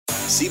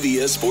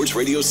CBS Sports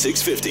Radio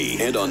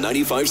 650 and on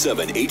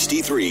 95.7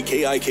 HD3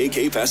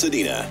 KIKK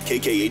Pasadena,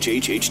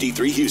 KKHH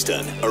HD3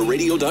 Houston, a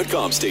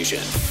radio.com station.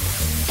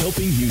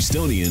 Helping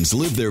Houstonians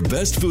live their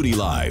best foodie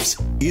lives.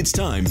 It's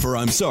time for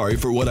I'm Sorry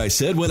for What I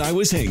Said When I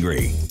Was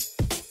Hangry.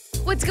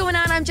 What's going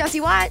on? I'm Jessie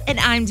Watt. And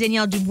I'm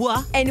Danielle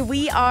Dubois. And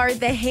we are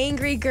the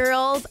Hangry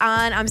Girls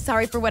on I'm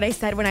Sorry for What I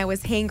Said When I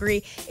Was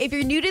Hangry. If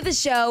you're new to the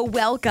show,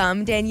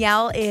 welcome.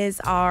 Danielle is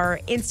our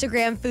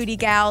Instagram foodie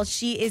gal.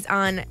 She is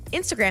on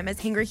Instagram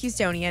as Hangry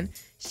Houstonian.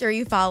 Sure,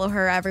 you follow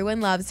her.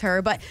 Everyone loves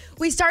her. But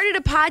we started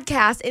a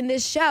podcast in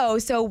this show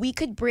so we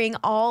could bring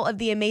all of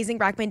the amazing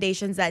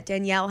recommendations that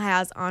Danielle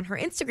has on her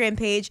Instagram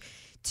page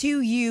to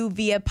you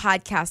via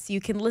podcast. So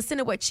you can listen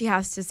to what she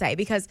has to say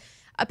because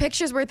a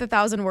picture's worth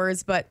 1,000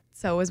 words, but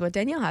so is what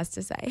Danielle has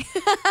to say.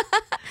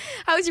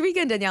 How was your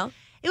weekend, Danielle?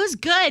 It was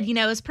good. You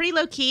know, it was pretty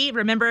low key.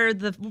 Remember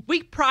the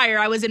week prior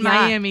I was in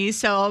Miami,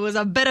 so it was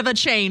a bit of a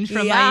change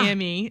from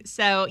Miami.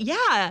 So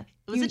yeah,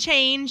 it was a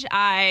change.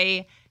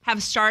 I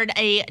have started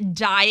a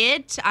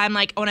diet. I'm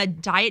like on a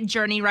diet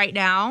journey right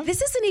now.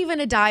 This isn't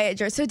even a diet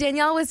journey. So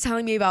Danielle was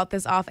telling me about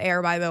this off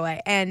air, by the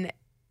way, and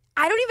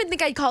I don't even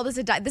think I'd call this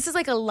a diet. This is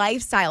like a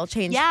lifestyle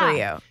change for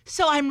you.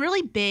 So I'm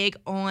really big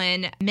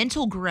on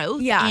mental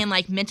growth and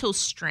like mental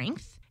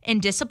strength and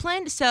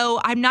discipline.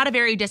 So I'm not a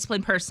very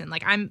disciplined person.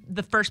 Like I'm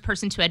the first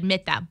person to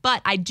admit that.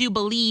 But I do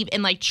believe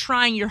in like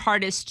trying your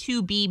hardest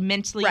to be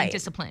mentally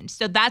disciplined.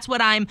 So that's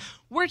what I'm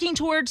working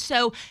towards.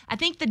 So I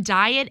think the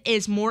diet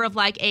is more of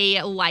like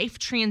a life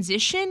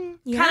transition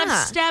kind of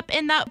step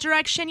in that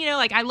direction. You know,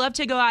 like I love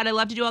to go out. I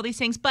love to do all these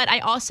things. But I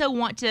also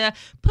want to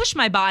push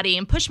my body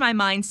and push my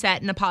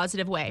mindset in a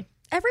positive way.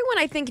 Everyone,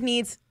 I think,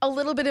 needs a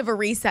little bit of a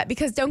reset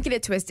because don't get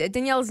it twisted.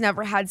 Danielle's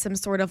never had some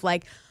sort of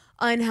like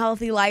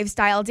unhealthy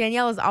lifestyle.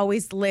 Danielle has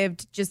always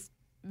lived just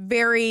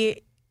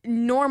very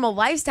normal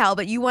lifestyle,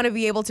 but you want to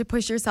be able to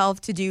push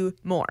yourself to do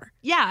more.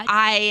 Yeah,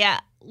 I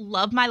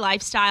love my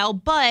lifestyle,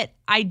 but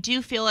I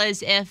do feel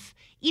as if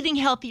eating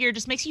healthier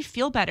just makes you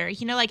feel better.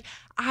 You know, like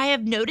I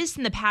have noticed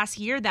in the past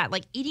year that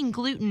like eating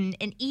gluten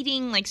and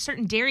eating like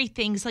certain dairy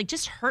things like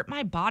just hurt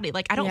my body.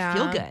 Like I don't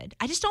feel good.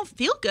 I just don't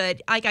feel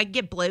good. Like I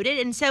get bloated.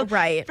 And so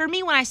for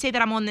me, when I say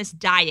that I'm on this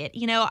diet,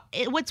 you know,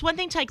 what's one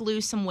thing to like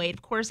lose some weight.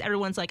 Of course,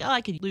 everyone's like, oh,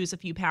 I could lose a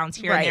few pounds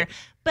here and there.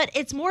 But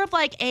it's more of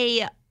like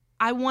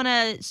I want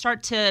to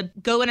start to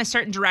go in a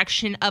certain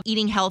direction of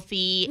eating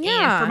healthy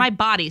and for my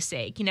body's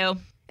sake, you know.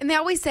 And they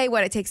always say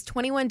it takes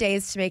 21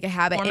 days to make a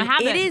habit. Form a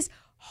habit. It is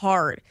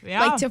hard.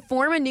 Like to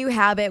form a new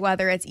habit,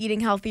 whether it's eating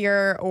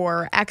healthier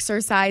or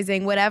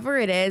exercising, whatever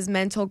it is,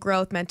 mental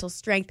growth, mental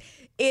strength,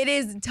 it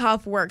is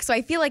tough work. So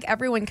I feel like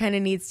everyone kind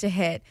of needs to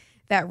hit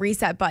that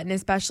reset button,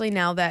 especially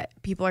now that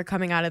people are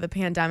coming out of the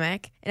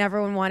pandemic and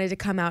everyone wanted to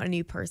come out a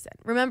new person.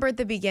 Remember at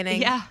the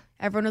beginning? Yeah.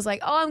 Everyone was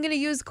like, oh, I'm going to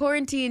use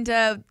quarantine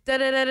to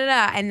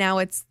da-da-da-da-da. And now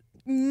it's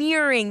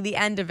nearing the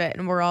end of it.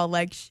 And we're all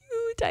like,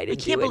 I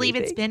can't believe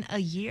it's been a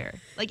year.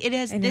 Like it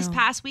has this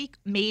past week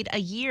made a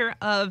year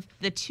of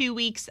the 2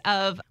 weeks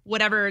of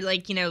whatever,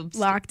 like, you know,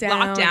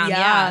 lockdown.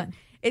 Yeah.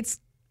 It's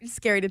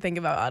scary to think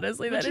about,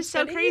 honestly. Which is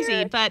so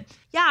crazy. But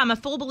yeah, I'm a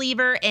full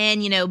believer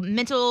in, you know,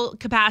 mental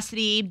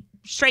capacity,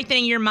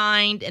 strengthening your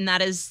mind, and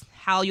that is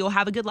how you'll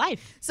have a good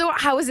life. So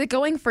how is it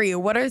going for you?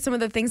 What are some of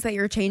the things that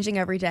you're changing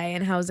every day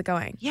and how is it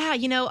going? Yeah,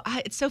 you know,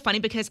 it's so funny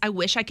because I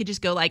wish I could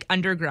just go like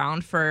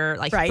underground for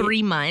like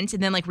 3 months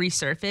and then like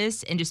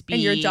resurface and just be.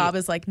 And your job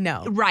is like,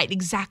 no. Right,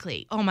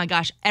 exactly. Oh my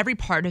gosh, every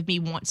part of me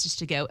wants just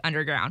to go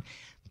underground.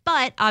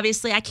 But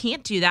obviously I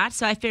can't do that.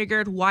 So I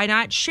figured why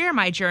not share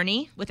my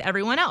journey with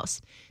everyone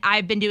else?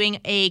 I've been doing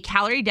a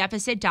calorie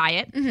deficit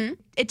diet. Mm-hmm.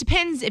 It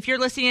depends if you're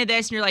listening to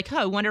this and you're like, oh,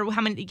 I wonder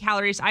how many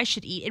calories I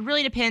should eat. It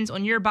really depends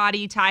on your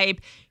body type,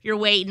 your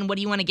weight, and what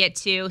do you want to get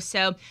to.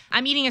 So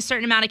I'm eating a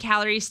certain amount of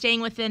calories,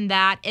 staying within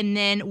that, and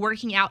then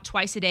working out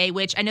twice a day,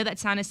 which I know that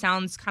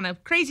sounds kind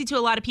of crazy to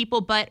a lot of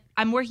people, but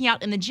I'm working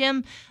out in the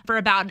gym for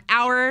about an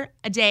hour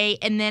a day,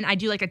 and then I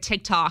do like a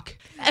TikTok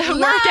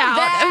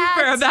workout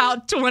for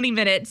about 20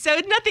 minutes. So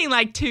it's nothing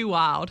like too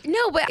wild.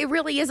 No, but it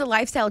really is a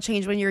lifestyle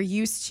change when you're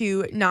used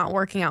to not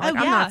working out. Like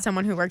I'm not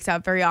someone who works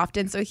out very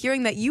often. So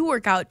hearing that you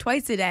work out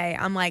twice a day,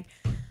 I'm like,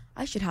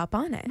 I should hop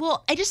on it.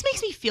 Well, it just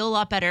makes me feel a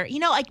lot better. You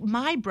know, like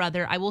my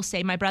brother, I will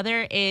say my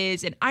brother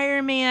is an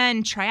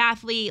Ironman,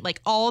 triathlete, like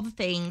all the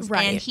things.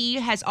 Right. And he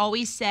has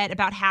always said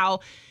about how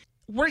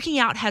working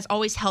out has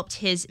always helped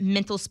his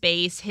mental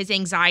space, his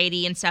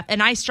anxiety and stuff.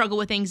 And I struggle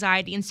with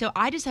anxiety. And so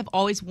I just have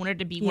always wanted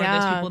to be one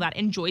of those people that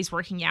enjoys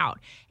working out.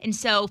 And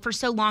so for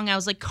so long, I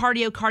was like,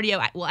 cardio.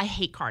 I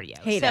hate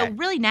cardio. So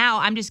really now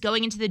I'm just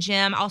going into the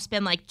gym. I'll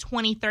spend like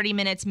 20, 30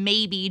 minutes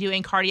maybe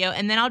doing cardio.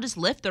 And then I'll just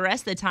lift the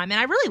rest of the time. And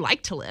I really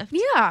like to lift.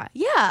 Yeah.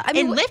 I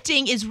mean, and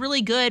lifting is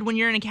really good when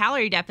you're in a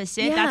calorie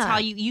deficit. Yeah. That's how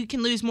you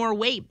can lose more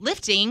weight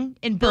lifting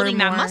and building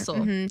that muscle.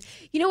 Mm-hmm.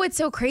 You know what's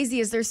so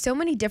crazy is there's so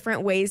many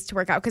different ways to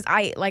work out. Because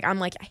I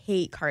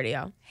hate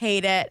cardio.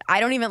 Hate it. I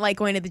don't even like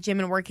going to the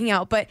gym and working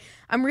out, but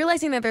I'm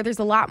realizing that there's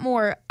a lot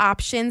more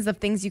options of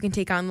things you can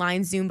take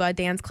online, Zumba,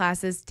 dance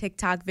classes,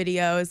 TikTok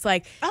videos.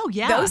 Like,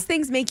 those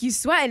things make you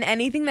sweat, and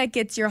anything that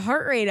gets your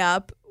heart rate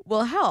up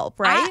will help,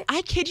 right?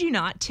 I kid you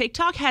not.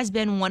 TikTok has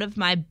been one of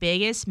my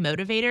biggest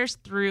motivators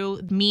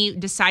through me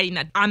deciding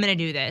that I'm going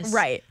to do this.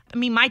 Right. I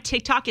mean, my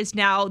TikTok is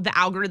now, the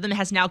algorithm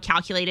has now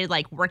calculated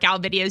like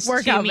workout videos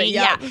to me.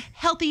 Yeah.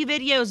 Healthy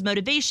videos,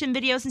 motivation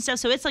videos and stuff.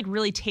 So it's like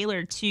really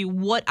tailored to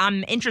what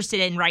I'm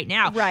interested in right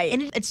now. Right.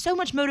 And it's so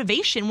much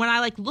motivation when I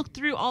like look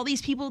through all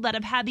these people that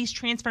have had these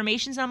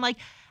transformations. And I'm like,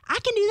 I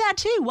can do that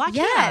too. Why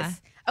can't I?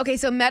 Okay,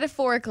 so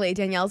metaphorically,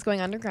 Danielle's going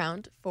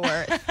underground for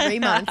 3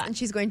 months, and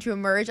she's going to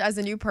emerge as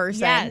a new person.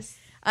 Yes.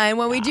 And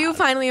when we do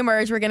finally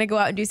emerge, we're going to go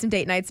out and do some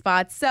date night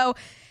spots. So,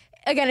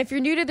 again, if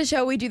you're new to the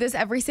show, we do this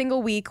every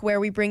single week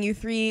where we bring you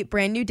 3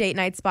 brand new date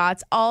night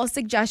spots, all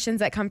suggestions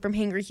that come from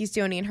Hangry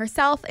Houstonian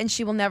herself, and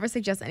she will never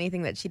suggest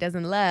anything that she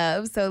doesn't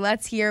love. So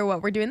let's hear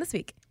what we're doing this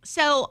week.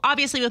 So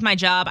obviously with my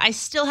job, I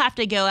still have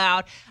to go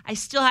out. I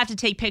still have to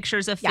take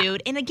pictures of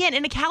food. And again,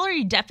 in a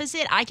calorie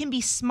deficit, I can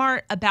be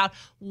smart about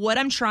what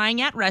I'm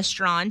trying at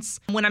restaurants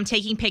when I'm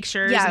taking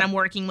pictures and I'm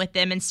working with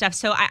them and stuff.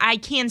 So I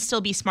can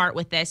still be smart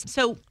with this.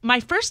 So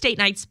my first date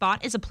night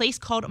spot is a place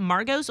called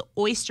Margot's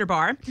Oyster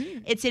Bar.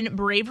 It's in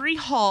Bravery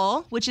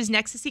Hall, which is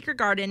next to Secret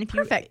Garden.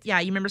 Perfect. You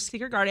remember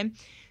Secret Garden.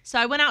 So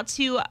I went out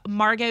to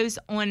Margot's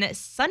on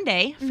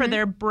Sunday for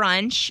their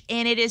brunch,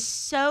 and it is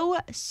so,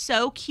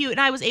 so cute. And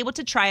I was able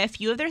to try a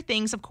few of their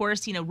things. Of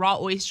course, raw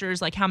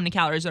oysters, like how many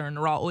calories are in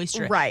a raw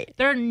oyster. Right.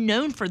 They're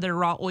known for their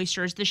raw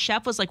oysters. The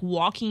chef was like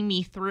walking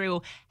me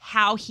through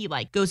how he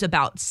like goes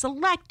about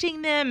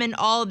selecting them and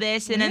all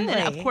this. And then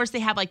of course they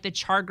have like the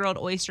char grilled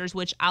oysters,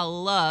 which I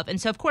love. And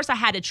so of course I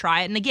had to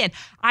try it. And again,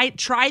 I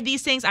tried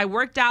these things. I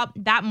worked out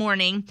that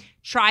morning,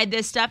 tried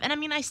this stuff. And I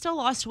mean, I still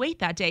lost weight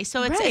that day.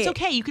 So it's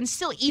okay. You can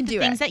still eat the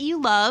things that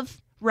you love.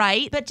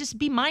 Right? But just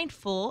be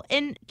mindful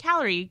in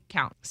calorie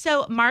count.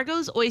 So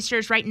Margot's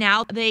Oysters right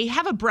now, they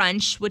have a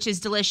brunch, which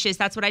is delicious.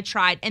 That's what I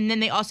tried. And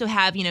then they also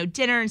have,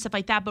 dinner and stuff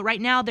like that. But right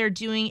now they're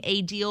doing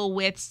a deal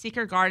with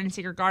Secret Garden.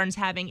 Secret Garden's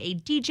having a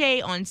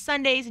DJ on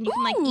Sundays, and you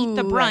can eat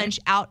the brunch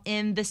out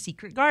in the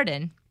Secret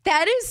Garden.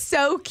 That is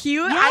so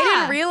cute. Yeah. I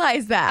didn't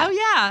realize that. Oh,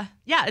 yeah.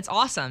 Yeah, it's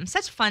awesome.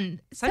 Such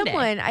fun Sunday.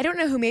 Someone, I don't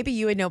know who, maybe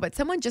you would know, but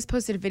someone just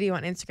posted a video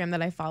on Instagram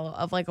that I follow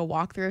of like a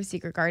walkthrough of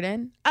Secret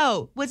Garden.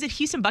 Oh, was it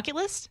Houston Bucket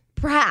List?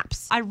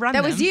 Perhaps. I run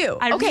That them. was you.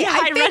 I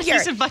run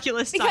Houston Bucket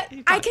List.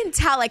 I can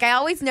tell. Like, I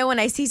always know when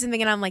I see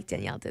something and I'm like,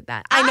 Danielle did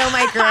that. I know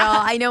my girl.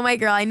 I know my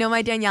girl. I know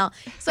my Danielle.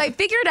 So I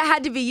figured it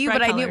had to be you, Bright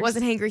but I knew it colors.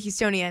 wasn't Hangry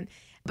Houstonian.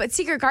 But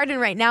Secret Garden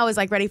right now is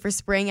like ready for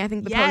spring. I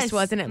think the post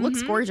was, and it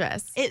looks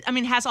gorgeous. It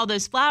has all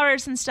those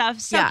flowers and stuff.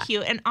 So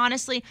cute. And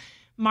honestly,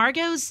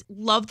 Margot's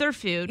love their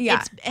food.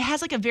 Yeah. It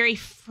has like a very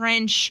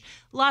French,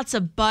 lots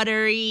of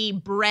buttery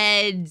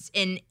breads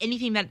and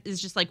anything that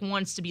is just like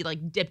wants to be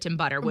like dipped in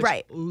butter, which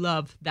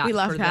love that. We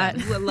love for that.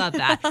 Them. We love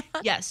that.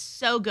 Yes,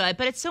 so good.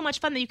 But it's so much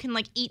fun that you can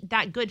like eat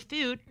that good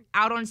food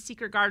out on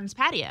Secret Garden's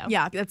patio.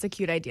 Yeah, that's a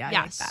cute idea. I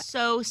like that.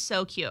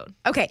 So cute.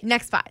 Okay,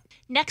 next spot.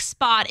 Next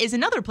spot is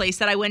another place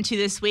that I went to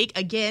this week.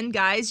 Again,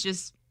 guys,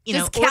 just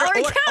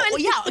calorie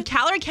count.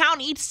 Calorie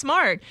count, eat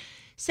smart.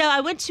 So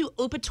I went to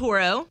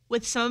Opatoro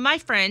with some of my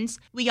friends.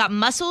 We got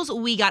mussels.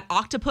 We got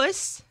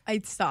octopus. I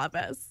saw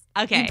this.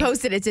 Okay. You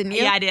posted it, didn't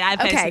you? Yeah, I did. I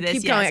posted this.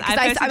 Keep going. Yes.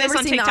 I posted this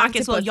on TikTok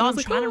as well. Y'all, I'm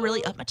like, trying to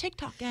really up my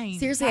TikTok game.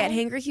 Seriously, at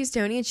Hangry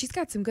Houstonian, she's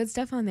got some good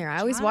stuff on there. I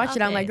always watch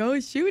it. I'm like, oh,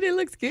 shoot, it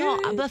looks good.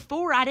 No,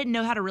 before, I didn't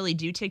know how to really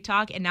do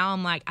TikTok, and now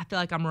I'm like, I feel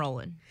like I'm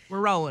rolling. We're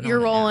rolling You're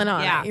on rolling it.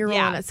 on Yeah, it. You're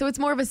rolling it. So it's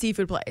more of a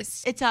seafood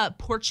place. It's a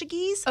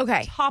Portuguese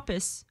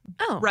tapas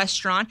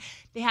restaurant.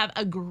 They have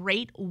a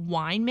great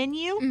wine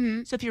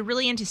menu. So if you're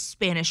really into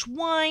Spanish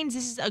wines,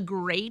 this is a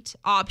great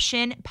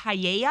option.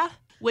 Paella,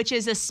 which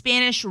is a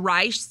Spanish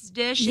rice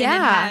dish. Yeah.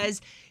 And it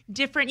has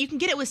different, you can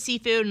get it with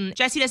seafood, and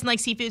Jesse doesn't like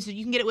seafood, so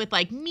you can get it with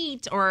like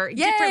meat or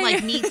different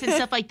like meats and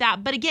stuff like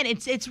that. But again,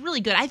 it's really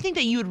good. I think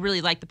that you would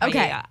really like the paella.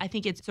 Okay. I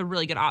think it's a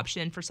really good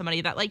option for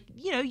somebody that like,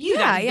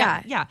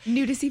 yeah.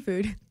 New to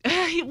seafood.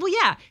 Well,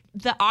 yeah.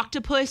 The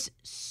octopus,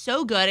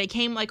 so good. It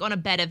came like on a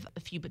bed of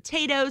a few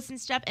potatoes and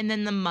stuff. And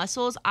then the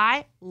mussels,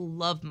 I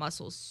love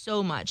mussels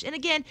so much. And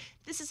again,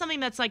 this is something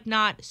that's like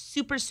not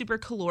super, super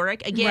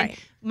caloric. Again,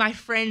 my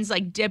friends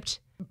like dipped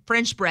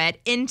French bread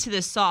into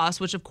the sauce,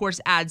 which of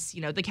course adds,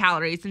 the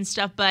calories and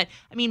stuff. But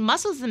I mean,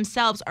 mussels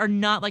themselves are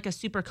not like a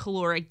super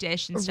caloric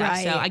dish and stuff.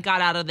 So I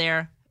got out of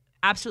there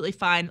absolutely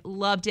fine.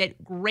 Loved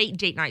it. Great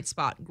date night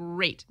spot.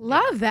 Great.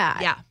 Love that.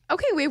 Yeah.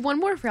 Okay, we have one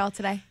more for y'all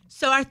today.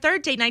 So our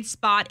third date night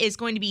spot is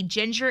going to be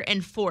Ginger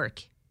and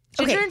Fork.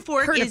 Ginger and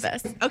Fork heard is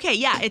of this. Okay,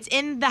 yeah, it's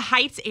in the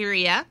Heights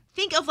area.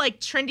 Think of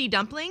like trendy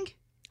dumpling,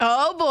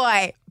 Oh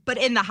boy. but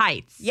in the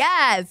Heights.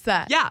 Yes.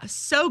 Yeah,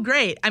 so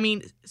great. I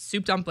mean,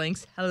 soup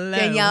dumplings. Hello.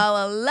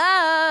 Daniela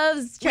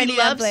loves trendy We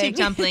love dumpling. soup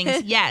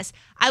dumplings. Yes.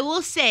 I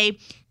will say,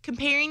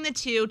 comparing the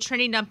two,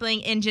 Trendy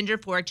Dumpling and Ginger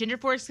Fork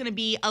is going to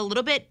be a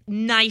little bit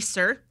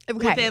nicer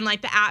within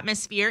like the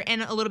atmosphere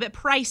and a little bit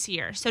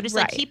pricier. So just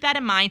like keep that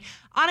in mind.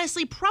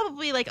 Honestly,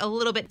 probably like a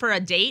little bit for a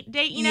date,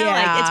 like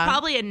it's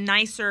probably a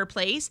nicer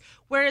place.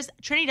 Whereas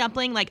Trendy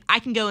Dumpling, like I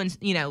can go in,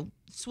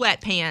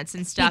 sweatpants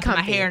and stuff and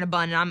my hair in a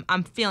bun and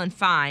I'm feeling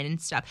fine and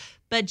stuff.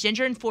 But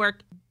Ginger and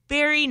Fork,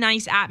 very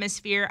nice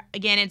atmosphere.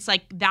 Again, it's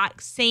like that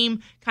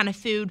same kind of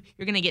food.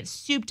 You're going to get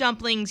soup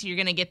dumplings. You're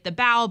going to get the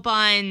bao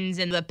buns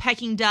and the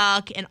Peking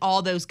duck and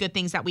all those good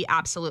things that we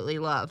absolutely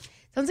love.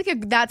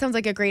 That sounds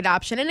like a great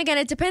option. And again,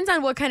 it depends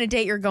on what kind of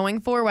date you're going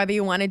for, whether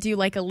you want to do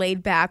like a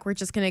laid back, we're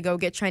just going to go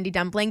get trendy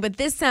dumpling. But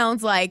this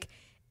sounds like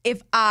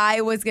if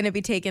I was going to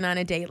be taken on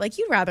a date, like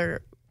you'd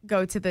rather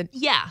go to the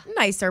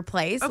nicer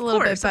place, a little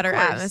bit better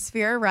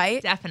atmosphere,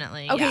 right?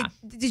 Definitely. Okay. Yeah.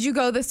 Did you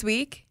go this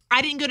week?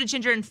 I didn't go to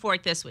Ginger and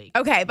Fork this week.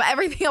 Okay, but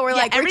everything we're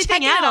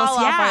everything checking else, it all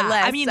off our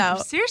list. I mean,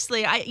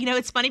 seriously,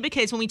 it's funny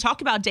because when we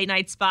talk about date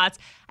night spots,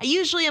 I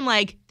usually am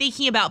like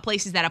thinking about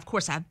places that, of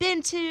course, I've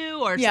been to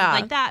or something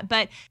like that.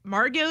 But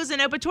Margot's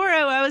and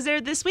Opatoro, I was there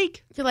this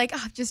week. You're like,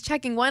 just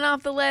checking one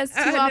off the list,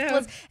 two off the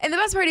list. And the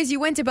best part is you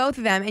went to both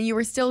of them and you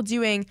were still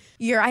doing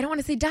your, I don't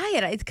want to say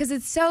diet, because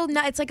it's so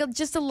not, it's like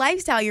just a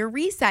lifestyle, your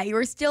reset. You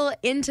were still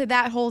into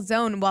that whole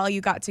zone while you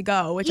got to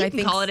go, which I think. You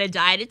can call it a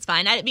diet. It's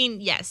fine. I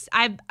mean, yes,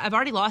 I've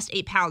already lost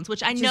 8 pounds,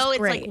 which I know it's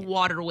like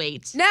water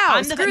weight.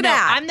 No, screw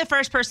that. I'm the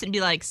first person to be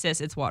like,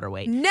 sis, it's water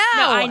weight. No,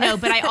 I know,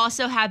 but I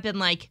also have been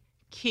like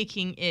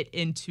kicking it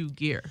into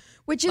gear.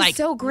 Which is like,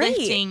 so great.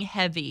 Lifting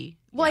heavy.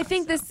 Well, I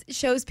think this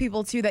shows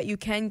people, too, that you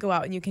can go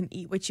out and you can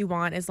eat what you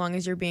want as long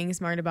as you're being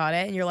smart about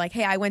it. And you're like,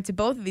 hey, I went to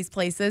both of these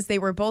places. They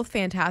were both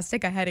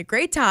fantastic. I had a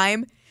great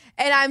time.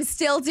 And I'm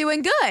still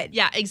doing good.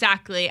 Yeah,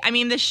 exactly. I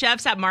mean, the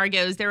chefs at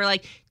Margot's, they were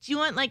like, do you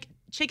want, like,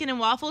 chicken and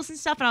waffles and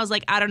stuff? And I was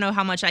like, I don't know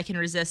how much I can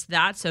resist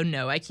that. So,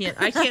 no, I can't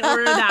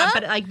order that.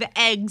 But, like, the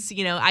eggs,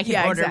 I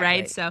can order,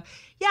 right? So,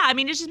 yeah, I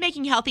mean, it's just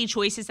making healthy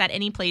choices at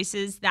any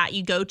places that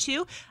you go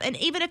to. And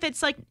even if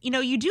it's like,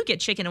 you do get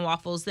chicken and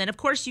waffles, then of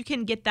course you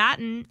can get that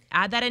and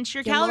add that into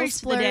your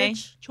calories for the day.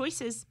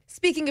 Choices.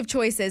 Speaking of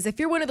choices, if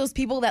you're one of those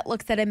people that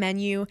looks at a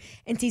menu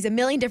and sees a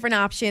million different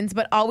options,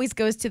 but always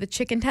goes to the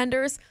chicken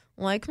tenders,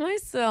 like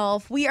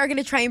myself, we are going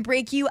to try and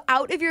break you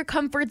out of your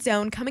comfort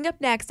zone coming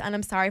up next on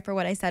I'm Sorry for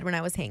What I Said When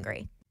I Was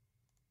Hangry.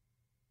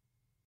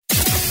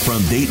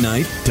 From date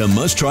night to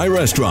must-try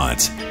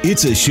restaurants,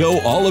 it's a show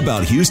all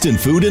about Houston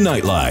food and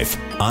nightlife.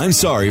 I'm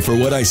Sorry for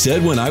What I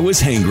Said When I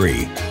Was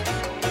Hangry.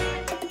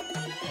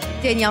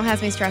 Danielle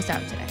has me stressed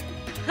out today.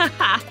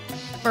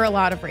 For a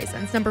lot of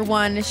reasons. Number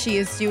one, she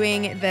is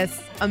doing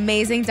this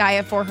amazing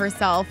diet for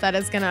herself that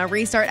is going to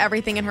restart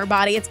everything in her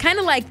body. It's kind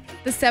of like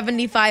the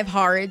 75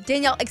 hard.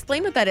 Danielle,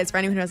 explain what that is for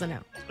anyone who doesn't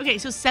know. Okay,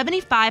 so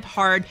 75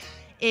 hard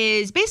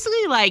is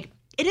basically like,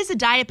 it is a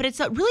diet, but it's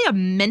really a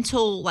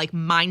mental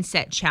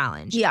mindset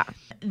challenge. Yeah.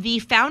 The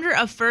founder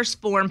of First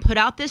Form put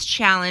out this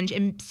challenge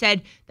and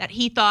said that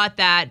he thought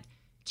that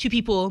 2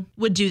 people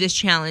would do this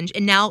challenge.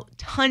 And now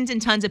tons and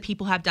tons of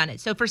people have done it.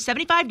 So for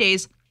 75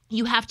 days,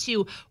 you have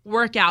to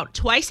work out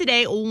twice a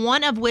day,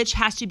 one of which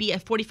has to be a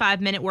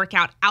 45-minute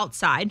workout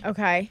outside.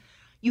 Okay.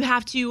 You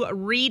have to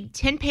read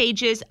 10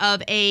 pages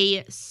of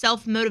a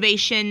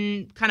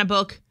self-motivation kind of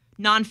book,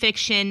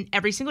 nonfiction,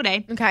 every single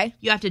day. Okay.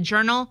 You have to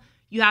journal.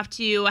 You have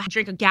to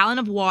drink a gallon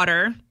of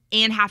water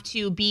and have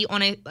to be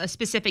on a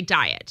specific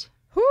diet.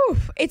 Whew,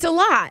 it's a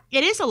lot.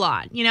 It is a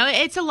lot.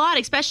 It's a lot,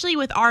 especially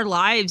with our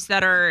lives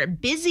that are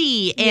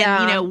busy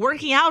and,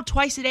 working out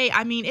twice a day.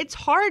 I mean, it's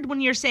hard when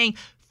you're saying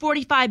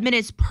 45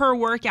 minutes per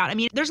workout. I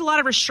mean, there's a lot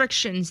of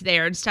restrictions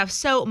there and stuff.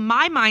 So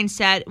my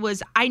mindset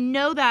was, I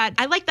know that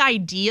I like the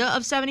idea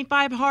of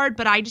 75 hard,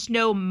 but I just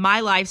know my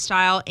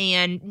lifestyle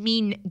and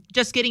me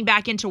just getting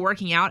back into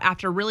working out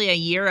after really a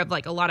year of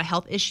a lot of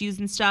health issues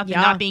and stuff and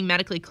not being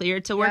medically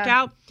cleared to work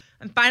out.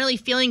 I'm finally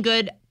feeling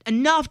good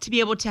enough to be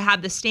able to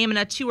have the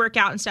stamina to work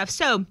out and stuff.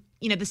 So,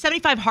 the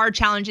 75 hard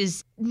challenge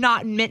is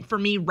not meant for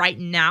me right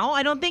now,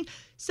 I don't think.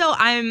 So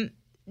I'm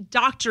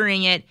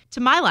doctoring it to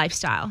my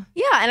lifestyle.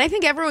 Yeah, and I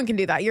think everyone can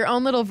do that. Your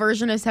own little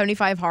version of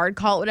 75 hard.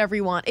 Call it whatever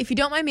you want. If you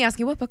don't mind me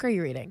asking, what book are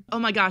you reading? Oh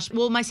my gosh.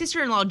 Well, my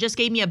sister-in-law just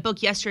gave me a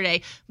book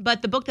yesterday,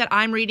 but the book that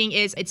I'm reading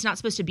is It's Not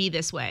Supposed to Be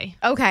This Way.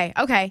 Okay.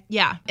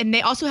 Yeah, and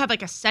they also have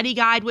a study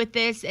guide with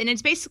this, and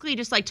it's basically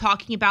just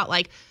talking about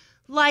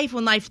life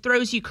when life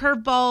throws you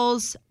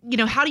curveballs.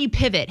 How do you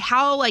pivot?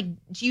 How do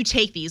you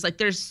take these?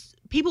 There's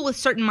people with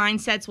certain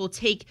mindsets will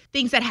take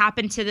things that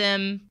happen to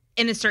them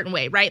in a certain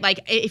way, right?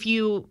 If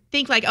you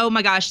think oh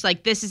my gosh,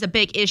 this is a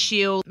big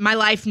issue, my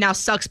life now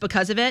sucks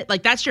because of it,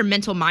 that's your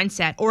mental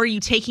mindset. Or are you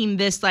taking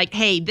this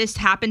hey, this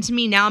happened to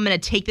me, now I'm going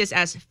to take this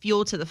as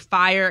fuel to the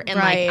fire and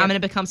I'm going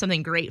to become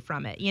something great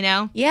from it,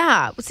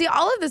 Yeah. See,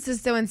 all of this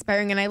is so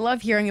inspiring and I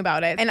love hearing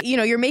about it. And,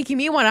 you're making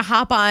me want to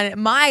hop on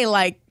my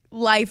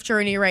life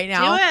journey right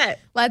now. Do it.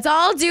 Let's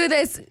all do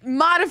this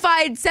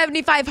modified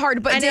 75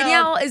 hard. But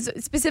Danielle is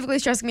specifically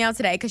stressing me out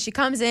today because she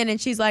comes in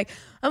and she's like,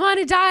 I'm on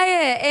a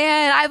diet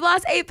and I've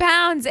lost 8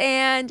 pounds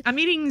and I'm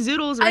eating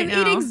zoodles right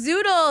now. I'm eating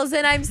zoodles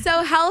and I'm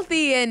so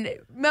healthy and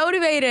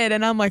motivated.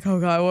 And I'm like, oh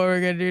God, what are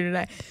we going to do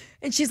today?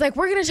 And she's like,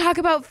 we're going to talk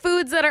about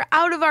foods that are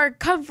out of our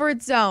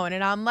comfort zone.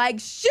 And I'm like,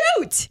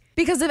 shoot!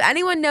 Because if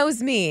anyone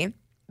knows me,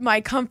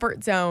 my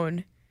comfort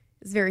zone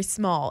is very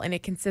small and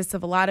it consists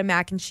of a lot of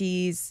mac and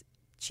cheese,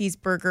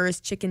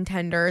 cheeseburgers, chicken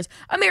tenders,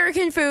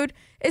 American food,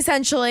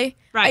 essentially.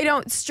 Right. I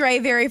don't stray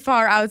very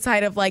far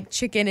outside of like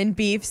chicken and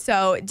beef.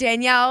 So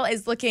Danielle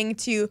is looking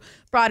to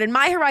broaden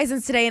my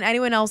horizons today, and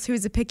anyone else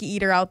who's a picky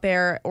eater out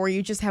there, or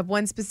you just have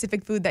one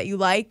specific food that you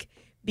like,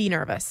 be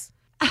nervous.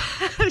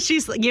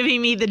 She's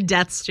giving me the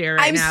death stare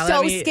right now. I'm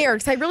so scared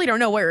because I really don't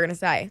know what you're going to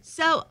say.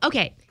 So,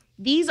 okay,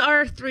 these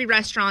are 3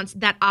 restaurants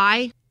that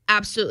I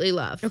absolutely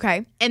love.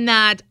 Okay. And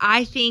that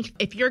I think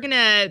if you're going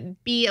to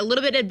be a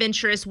little bit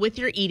adventurous with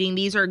your eating,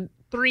 these are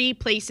 3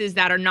 places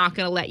that are not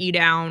going to let you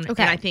down.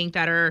 Okay. And I think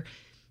that are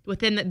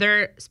within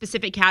their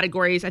specific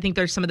categories. I think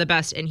they're some of the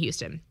best in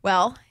Houston.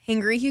 Well,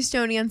 Hangry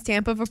Houstonian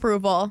stamp of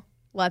approval.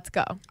 Let's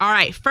go. All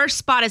right. First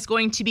spot is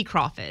going to be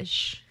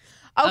Crawfish.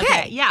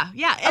 Okay. Yeah.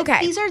 And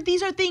okay.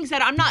 These are things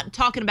that I'm not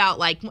talking about.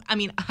 Like, I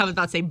mean, I was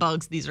about to say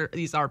bugs. These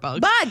are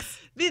bugs. Bugs.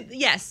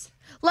 Yes.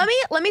 Let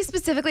me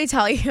specifically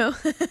tell you.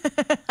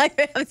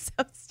 I'm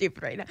so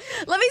stupid right now.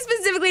 Let me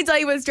specifically tell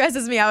you what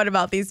stresses me out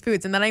about these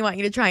foods, and then I want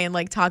you to try and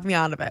like talk me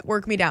out of it.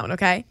 Work me down,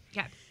 okay?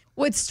 Okay.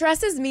 What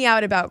stresses me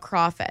out about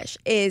crawfish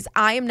is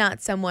I am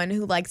not someone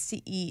who likes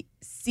to eat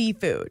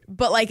seafood.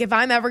 But like if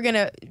I'm ever going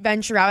to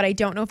venture out, I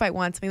don't know if I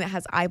want something that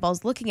has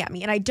eyeballs looking at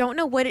me. And I don't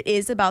know what it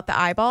is about the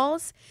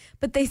eyeballs,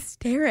 but they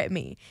stare at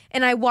me.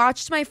 And I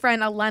watched my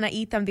friend Elena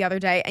eat them the other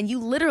day, and you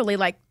literally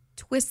like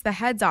twist the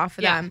heads off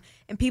of them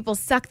and people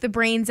suck the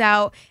brains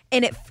out.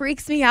 And it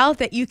freaks me out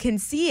that you can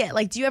see it.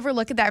 Like, do you ever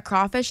look at that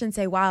crawfish and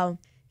say, wow,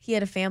 he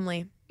had a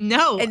family?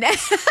 No. And never.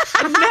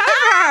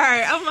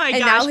 Oh my gosh. And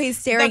now he's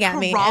staring at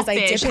me as I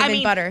dip him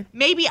in butter.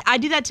 Maybe I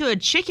do that to a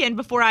chicken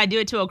before I do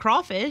it to a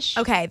crawfish.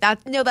 Okay,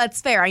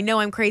 that's fair. I know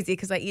I'm crazy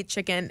because I eat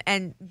chicken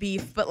and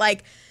beef, but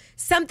like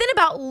something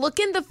about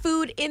looking the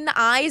food in the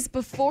eyes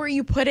before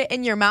you put it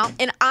in your mouth.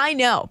 And I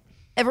know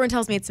everyone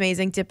tells me it's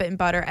amazing, dip it in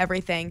butter,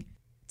 everything.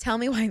 Tell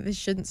me why this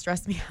shouldn't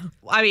stress me out.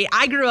 I mean,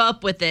 I grew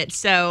up with it,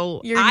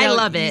 so I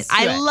love it.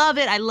 I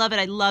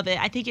love it.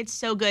 I think it's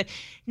so good.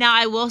 Now,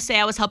 I will say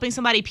I was helping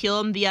somebody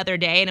peel them the other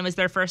day, and it was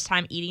their first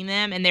time eating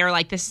them, and they were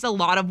like, this is a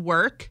lot of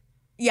work.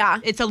 Yeah.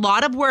 It's a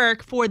lot of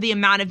work for the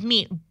amount of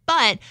meat.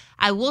 But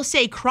I will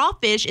say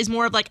crawfish is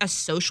more of like a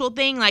social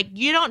thing. Like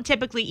you don't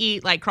typically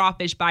eat like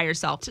crawfish by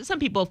yourself. Some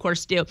people, of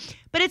course, do.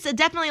 But it's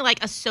definitely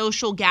like a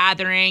social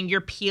gathering.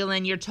 You're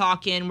peeling, you're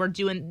talking. We're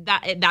doing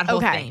that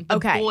whole thing. The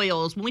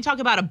boils. When we talk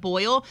about a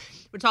boil,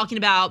 we're talking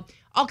about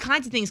all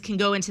kinds of things can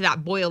go into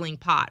that boiling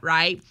pot,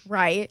 right?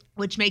 Right.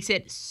 Which makes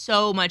it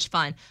so much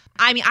fun.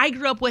 I mean, I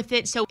grew up with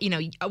it, so, you know,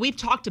 we've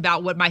talked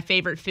about what my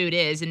favorite food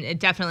is, and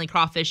definitely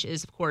crawfish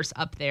is, of course,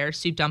 up there.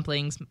 Soup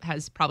dumplings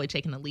has probably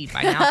taken the lead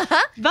by now.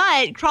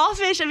 But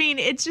crawfish, I mean,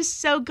 it's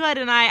just so good,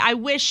 and I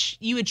wish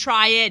you would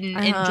try it and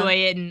enjoy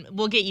it, and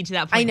we'll get you to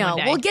that point I know. one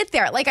day. We'll get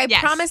there. Like, I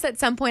promise at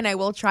some point I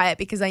will try it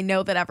because I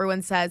know that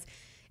everyone says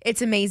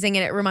it's amazing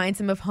and it reminds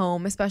them of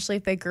home, especially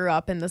if they grew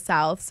up in the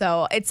South.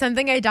 So it's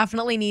something I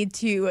definitely need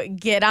to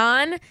get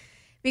on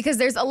because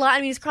there's a lot.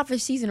 I mean, it's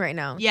crawfish season right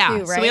now. Yeah.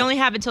 Too, right? So we only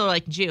have until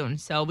like June.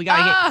 So we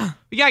gotta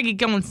get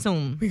going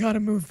soon. We gotta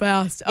move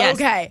fast. Yes.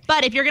 Okay.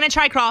 But if you're gonna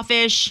try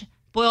crawfish,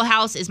 Boil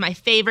House is my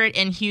favorite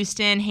in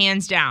Houston,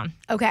 hands down.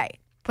 Okay.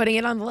 Putting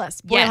it on the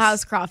list. Boil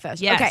House crawfish.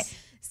 Yes. Okay.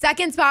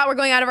 Second spot, we're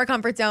going out of our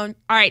comfort zone.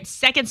 All right.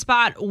 Second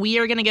spot, we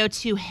are gonna go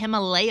to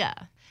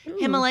Himalaya. Ooh.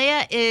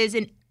 Himalaya is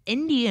an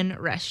Indian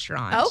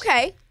restaurant.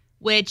 Okay.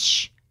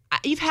 Which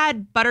you've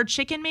had butter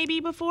chicken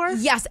maybe before?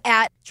 Yes,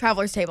 at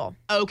Traveler's Table.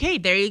 Okay,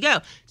 there you go.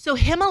 So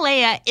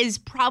Himalaya is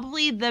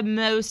probably the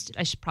most,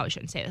 probably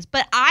shouldn't say this,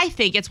 but I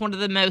think it's one of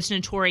the most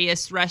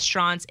notorious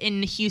restaurants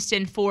in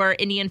Houston for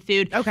Indian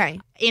food.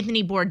 Okay.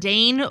 Anthony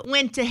Bourdain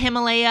went to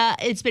Himalaya.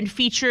 It's been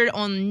featured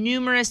on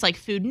numerous like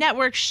Food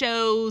Network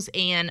shows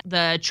and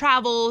the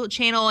Travel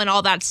Channel and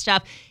all that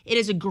stuff. It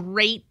is a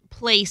great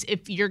place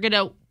if you're going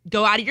to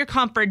go out of your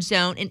comfort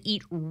zone and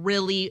eat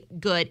really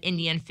good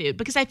Indian food.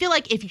 Because I feel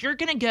like if you're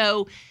going to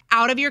go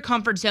out of your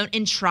comfort zone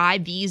and try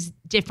these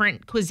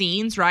different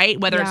cuisines, right?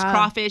 Whether it's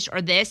crawfish or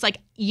this, like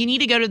you need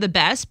to go to the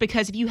best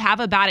because if you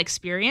have a bad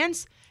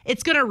experience,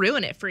 it's going to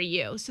ruin it for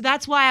you. So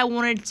that's why I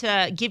wanted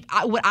to give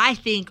what I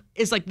think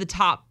is like the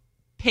top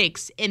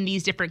picks in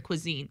these different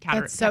cuisine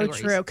categories. That's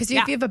so true. Because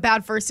if you have a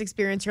bad first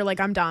experience, you're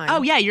like, I'm done.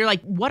 Oh, yeah. You're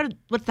like,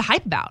 what's the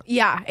hype about?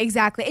 Yeah,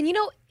 exactly. And you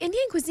know,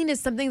 Indian cuisine is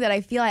something that I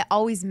feel I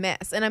always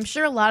miss. And I'm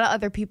sure a lot of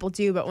other people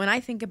do. But when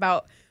I think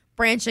about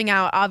branching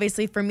out,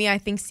 obviously for me, I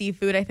think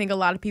seafood. I think a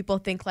lot of people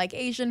think like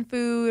Asian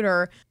food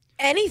or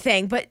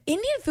anything. But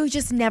Indian food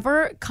just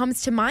never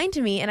comes to mind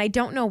to me. And I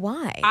don't know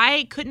why.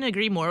 I couldn't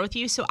agree more with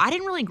you. So I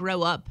didn't really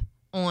grow up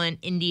on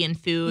Indian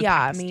food,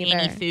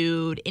 Pakistani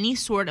food, any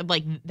sort of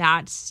like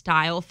that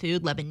style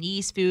food,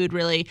 Lebanese food,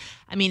 really.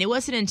 I mean, it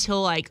wasn't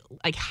until like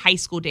high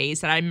school days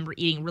that I remember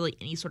eating really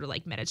any sort of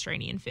like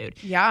Mediterranean food.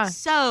 Yeah.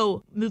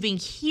 So moving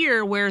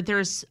here where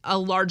there's a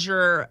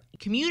larger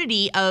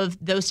community of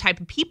those type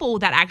of people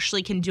that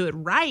actually can do it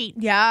right.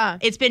 Yeah.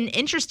 It's been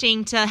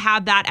interesting to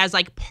have that as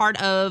like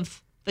part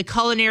of the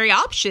culinary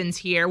options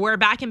here, where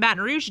back in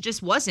Baton Rouge, it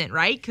just wasn't,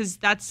 right? Because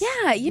that's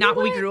not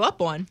what we grew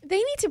up on. They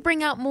need to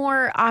bring out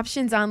more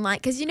options online.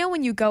 Because, you know,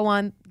 when you go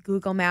on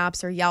Google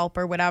Maps or Yelp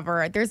or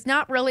whatever, there's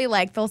not really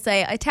like, they'll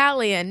say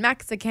Italian,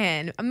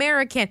 Mexican,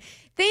 American.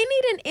 They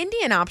need an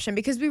Indian option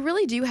because we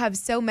really do have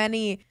so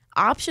many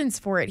options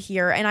for it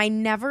here. And I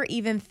never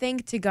even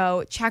think to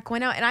go check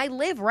one out. And I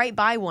live right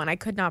by one. I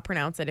could not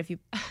pronounce it if you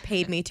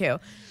paid me to.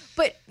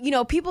 But,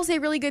 people say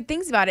really good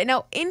things about it.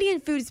 Now, Indian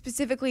food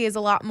specifically is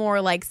a lot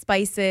more like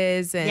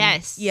spices and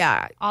yes.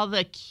 Yeah. All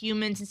the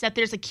cumins and stuff.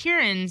 There's a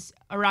Kieran's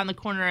around the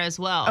corner as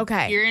well.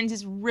 Okay. Kieran's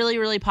is really,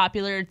 really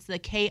popular. It's the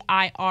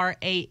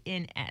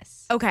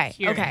Kirans. Okay.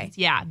 Kieran's. Okay.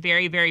 Yeah.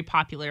 Very, very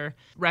popular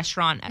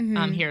restaurant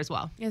here as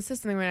well. Yeah, this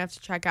is something we're going to have to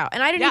check out.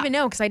 And I didn't even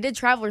know because I did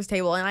Traveler's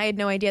Table and I had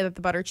no idea that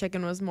the butter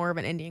chicken was more of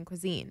an Indian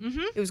cuisine.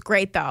 Mm-hmm. It was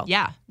great though.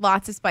 Yeah.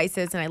 Lots of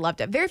spices and I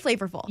loved it. Very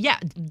flavorful. Yeah.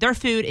 Their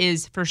food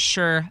is for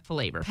sure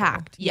flavorful.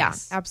 Packed.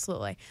 Yes. Yeah,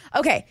 absolutely.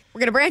 Okay. We're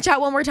going to branch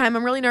out one more time.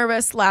 I'm really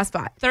nervous. Last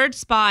spot. Third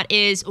spot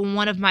is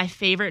one of my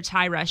favorite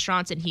Thai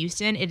restaurants in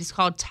Houston. It is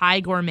called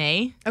Thai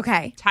Gourmet.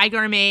 Okay. Thai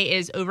Gourmet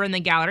is over in the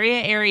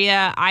Galleria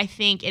area. I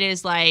think it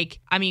is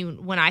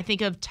when I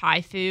think of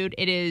Thai food,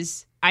 it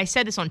is, I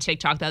said this on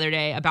TikTok the other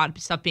day about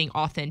stuff being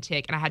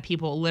authentic, and I had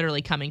people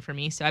literally coming for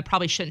me, so I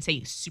probably shouldn't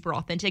say super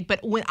authentic, but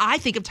when I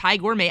think of Thai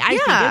Gourmet, I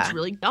think it's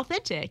really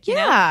authentic, you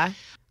know?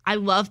 I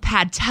love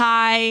pad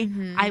thai.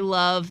 Mm-hmm. I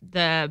love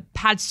the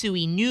pad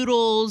sui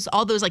noodles,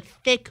 all those like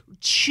thick,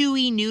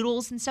 chewy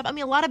noodles and stuff. I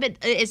mean, a lot of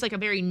it is like a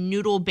very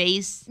noodle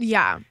base.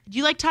 Yeah. Do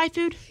you like Thai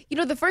food?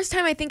 The first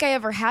time I think I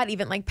ever had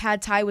even like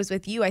pad thai was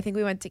with you. I think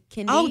we went to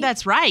Kindy. Oh,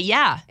 that's right.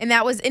 Yeah. And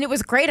it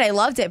was great. I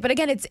loved it. But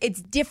again,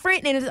 it's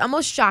different and it's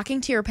almost shocking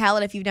to your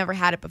palate if you've never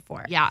had it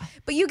before. Yeah.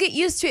 But you get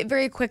used to it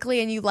very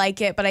quickly and you like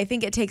it. But I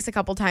think it takes a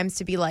couple times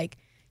to be like,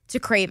 to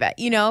crave it,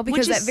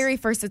 because at very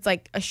first it's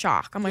like a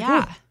shock. I'm like,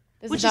 yeah.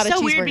 Which is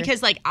so weird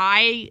because like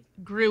I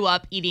grew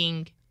up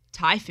eating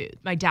Thai food.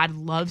 My dad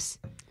loves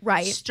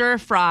stir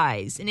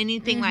fries and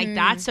anything like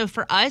that. So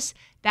for us,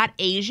 that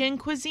Asian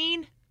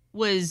cuisine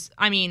was,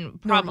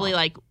 probably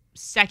like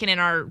second in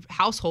our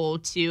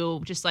household to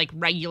just like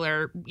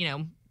regular,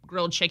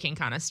 grilled chicken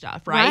kind of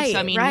stuff, right?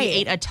 So we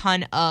ate a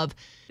ton of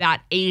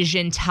that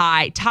Asian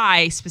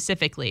Thai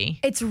specifically.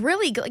 It's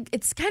really good.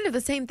 It's kind of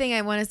the same thing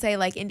I want to say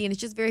like Indian.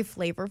 It's just very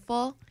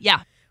flavorful.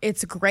 Yeah.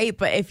 It's great,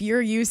 but if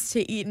you're used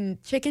to eating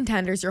chicken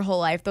tenders your whole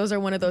life, those are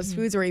one of those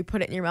foods where you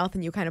put it in your mouth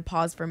and you kind of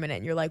pause for a minute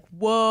and you're like,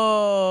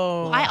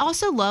 whoa. Well, I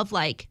also love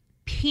like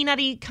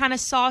peanutty kind of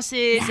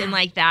sauces and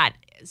like that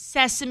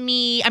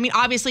sesame.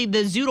 Obviously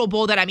the zoodle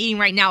bowl that I'm eating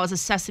right now is a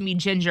sesame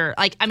ginger.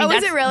 Is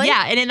it really?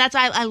 Yeah, and that's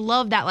I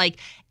love that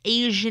like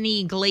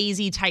Asian-y,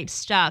 glazy type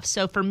stuff.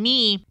 So for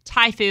me,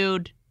 Thai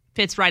food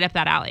fits right up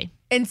that alley.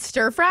 And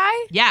stir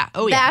fry? Yeah.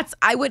 Oh yeah.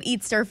 I would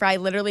eat stir fry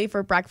literally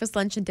for breakfast,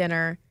 lunch, and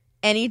dinner.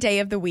 Any day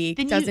of the week.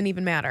 Then doesn't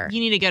even matter. You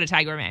need to go to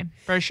Thai Gourmet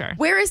for sure.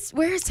 Where is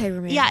Thai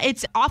Gourmet? Yeah,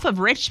 it's off of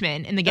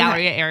Richmond in the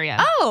Galleria area.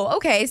 Oh,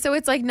 okay. So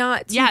it's like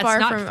not too far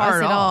from us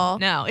at all.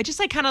 No, it's just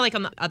like kind of like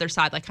on the other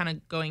side, like kind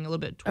of going a little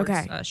bit towards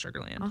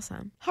Sugarland.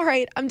 Awesome. All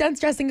right, I'm done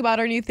stressing about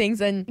our new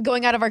things and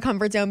going out of our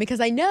comfort zone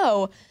because I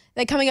know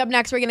that coming up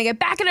next, we're going to get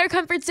back in our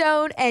comfort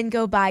zone and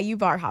go Bayou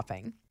bar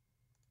hopping.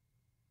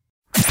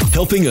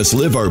 Helping us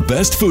live our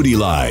best foodie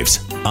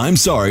lives. I'm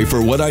sorry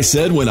for what I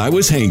said when I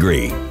was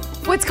hangry.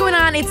 What's going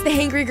on? It's the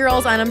Hangry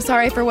Girls, and I'm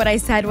sorry for what I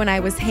said when I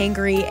was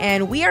hangry.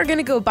 And we are going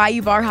to go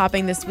Bayou bar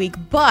hopping this week,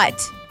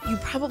 but you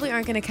probably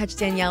aren't going to catch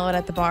Danielle out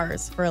at the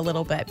bars for a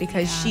little bit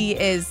because she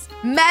is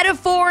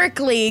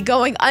metaphorically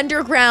going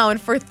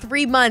underground for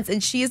 3 months,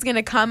 and she is going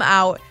to come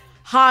out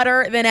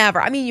hotter than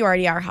ever. You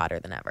already are hotter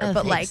than ever,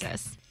 but like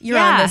you're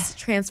on this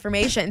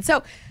transformation.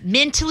 So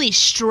mentally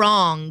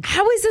strong.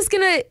 How is this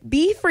going to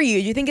be for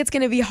you? Do you think it's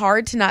going to be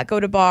hard to not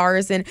go to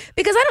bars? And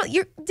because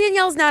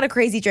Danielle's not a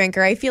crazy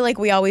drinker. I feel like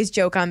we always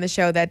joke on the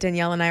show that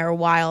Danielle and I are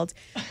wild.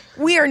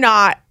 We are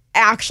not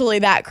actually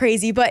that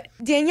crazy, but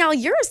Danielle,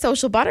 you're a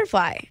social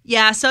butterfly.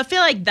 Yeah, so I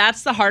feel like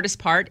that's the hardest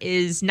part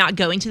is not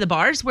going to the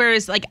bars,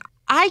 whereas like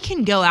I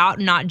can go out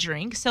and not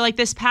drink. So like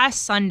this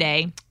past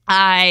Sunday,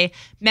 I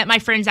met my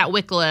friends at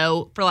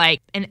Wicklow for like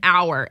an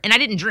hour and I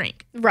didn't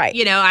drink. Right.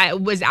 I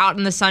was out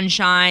in the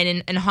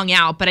sunshine and hung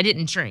out, but I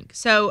didn't drink.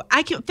 So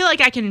I feel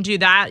like I can do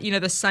that,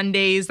 the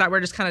Sundays that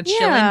we're just kind of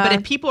chilling. But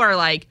if people are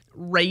like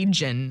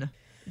raging,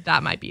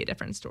 that might be a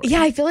different story.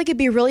 Yeah, I feel like it'd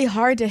be really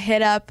hard to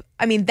hit up.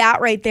 That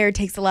right there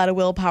takes a lot of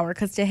willpower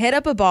because to hit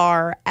up a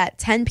bar at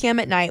 10 p.m.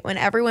 at night when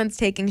everyone's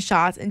taking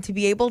shots and to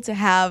be able to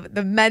have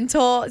the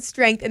mental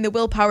strength and the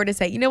willpower to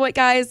say, you know what,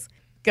 guys,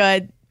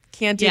 good.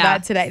 Can't do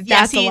that today.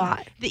 That's a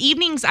lot. The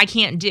evenings I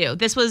can't do.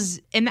 This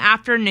was in the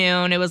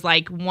afternoon. It was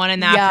like 1 in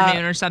the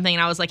afternoon or something.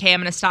 And I was like, hey,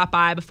 I'm going to stop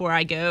by before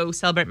I go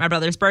celebrate my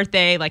brother's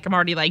birthday. Like I'm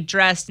already like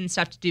dressed and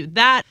stuff to do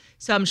that.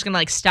 So I'm just going to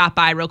like stop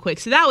by real quick.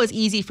 So that was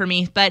easy for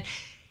me. But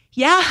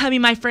yeah,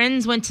 my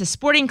friends went to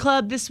sporting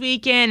club this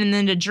weekend and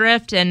then to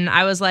Drift. And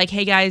I was like,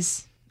 hey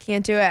guys.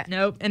 Can't do it.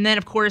 Nope. And then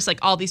of course, like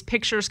all these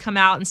pictures come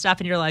out and stuff.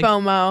 And you're like.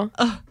 FOMO.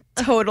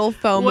 Total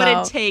FOMO. What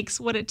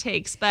it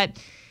takes.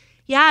 But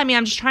Yeah, I mean,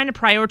 I'm just trying to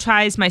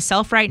prioritize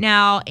myself right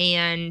now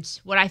and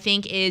what I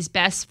think is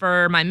best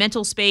for my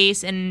mental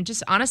space, and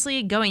just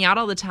honestly going out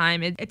all the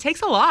time. It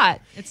takes a lot.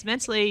 It's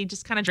mentally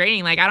just kind of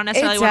draining. Like, I don't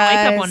necessarily want to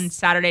wake up on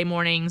Saturday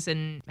mornings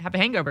and have a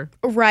hangover.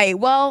 Right.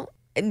 Well,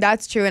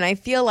 that's true. And I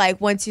feel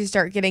like once you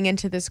start getting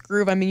into this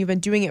groove, I mean, you've been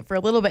doing it for a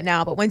little bit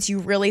now, but once you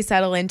really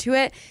settle into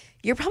it,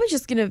 you're probably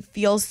just going to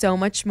feel so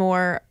much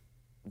more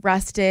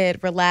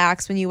rested,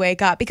 relaxed when you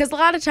wake up. Because a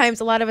lot of times,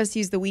 a lot of us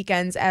use the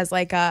weekends as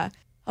like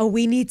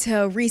we need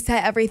to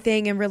reset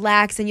everything and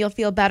relax and you'll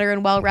feel better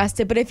and well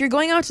rested. But if you're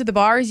going out to the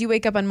bars, you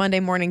wake up on Monday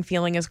morning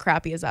feeling as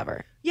crappy as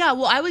ever. Yeah,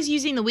 well, I was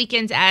using the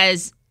weekends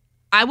as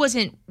I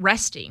wasn't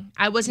resting.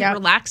 I wasn't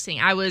relaxing.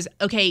 I was,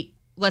 okay,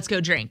 let's go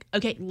drink.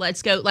 Okay,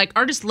 let's go,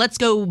 or just let's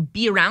go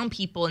be around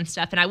people and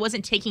stuff. And I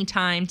wasn't taking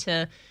time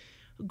to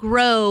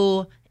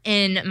grow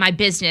in my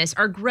business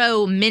or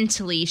grow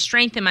mentally,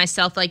 strengthen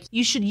myself. Like,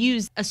 you should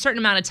use a certain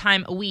amount of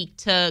time a week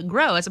to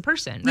grow as a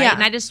person, right? Yeah.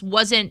 And I just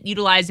wasn't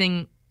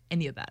utilizing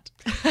any of that.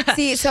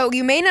 See, so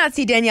you may not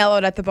see Danielle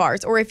out at the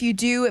bars, or if you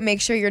do, make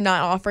sure you're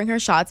not offering her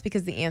shots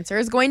because the answer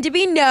is going to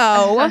be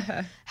no.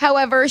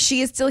 However,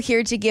 she is still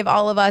here to give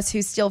all of us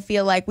who still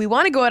feel like we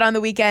want to go out on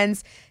the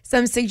weekends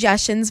some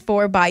suggestions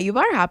for Bayou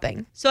bar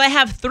hopping. So I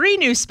have 3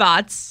 new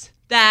spots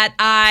that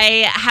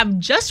I have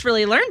just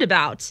really learned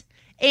about.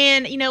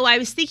 And, you know, I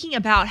was thinking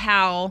about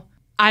how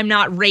I'm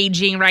not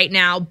raging right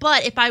now,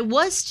 but if I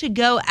was to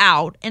go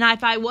out and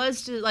if I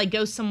was to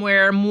go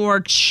somewhere more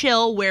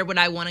chill, where would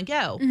I want to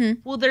go?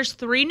 Mm-hmm. Well, there's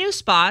 3 new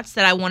spots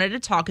that I wanted to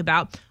talk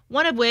about.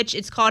 One of which,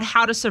 it's called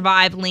How to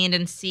Survive Land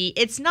and Sea.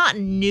 It's not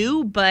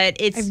new, but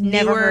it's newer.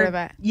 I've never heard of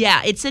it.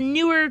 Yeah, it's a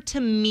newer to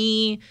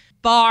me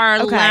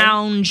bar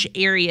lounge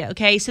area.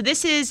 Okay, so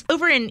this is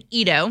over in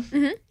Edo,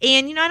 and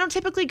I don't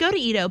typically go to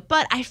Edo,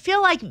 but I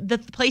feel like the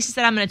places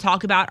that I'm going to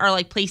talk about are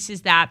like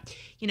places that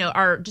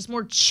are just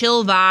more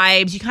chill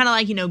vibes. You kind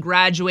of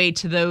graduate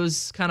to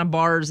those kind of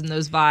bars and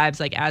those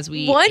vibes as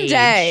we one age.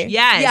 Day,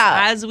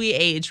 as we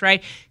age,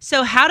 right?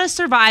 So How to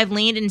Survive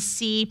Land and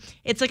Sea.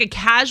 It's like a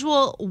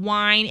casual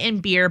wine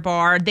and beer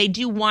bar. They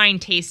do wine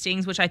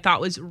tastings, which I thought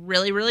was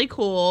really, really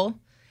cool.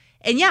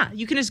 And yeah,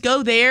 you can just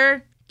go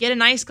there, get a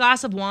nice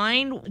glass of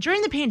wine.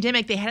 During the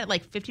pandemic, they had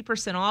it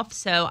 50% off.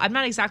 So I'm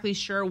not exactly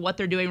sure what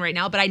they're doing right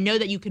now, but I know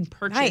that you can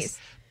purchase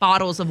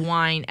bottles of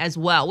wine as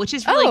well, which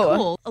is really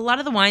cool. A lot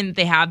of the wine that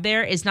they have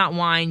there is not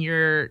wine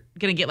you're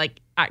going to get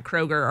at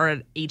Kroger or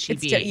at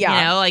H-E-B.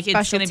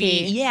 It's going to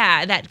be,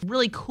 that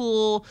really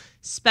cool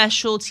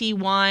specialty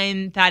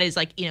wine that is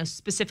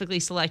specifically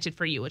selected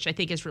for you, which I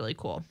think is really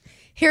cool.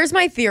 Here's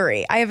my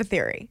theory. I have a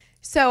theory.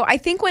 So I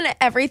think when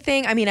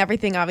everything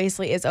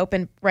obviously is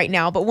open right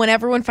now, but when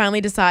everyone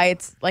finally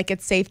decides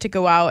it's safe to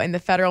go out and the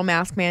federal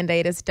mask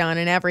mandate is done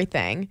and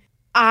everything,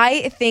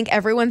 I think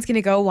everyone's going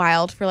to go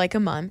wild for a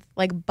month,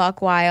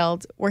 buck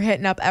wild. We're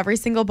hitting up every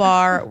single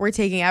bar. We're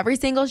taking every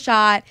single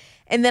shot.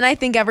 And then I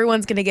think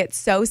everyone's going to get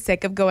so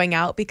sick of going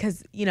out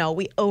because,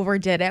 we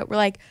overdid it.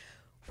 We're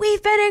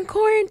we've been in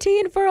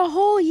quarantine for a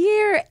whole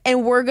year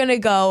and we're going to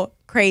go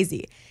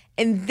crazy.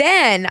 And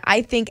then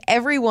I think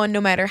everyone, no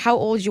matter how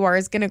old you are,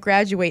 is going to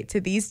graduate to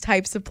these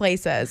types of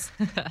places.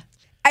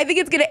 I think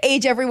it's going to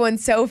age everyone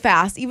so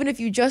fast. Even if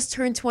you just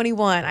turned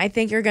 21, I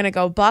think you're going to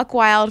go buck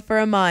wild for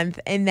a month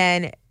and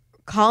then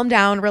calm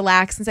down,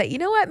 relax, and say, you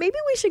know what? Maybe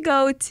we should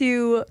go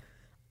to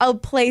a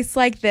place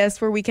like this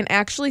where we can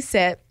actually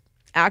sit,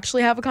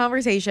 actually have a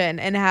conversation,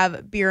 and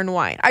have beer and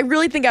wine. I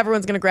really think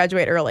everyone's going to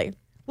graduate early.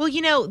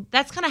 Well,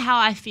 that's kind of how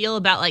I feel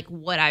about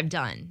what I've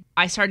done.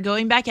 I started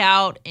going back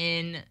out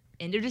in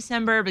end of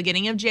December,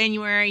 beginning of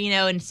January,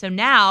 and so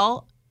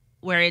now,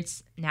 where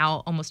it's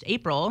now almost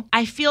April,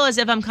 I feel as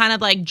if I'm kind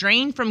of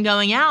drained from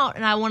going out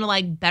and I want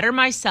to better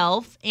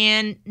myself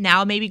and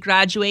now maybe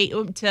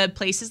graduate to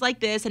places like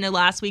this. And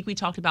last week we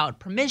talked about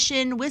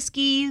Permission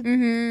Whiskey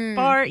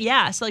Bar.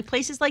 Yeah, so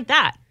places like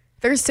that.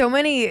 There's so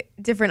many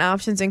different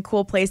options and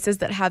cool places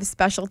that have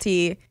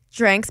specialty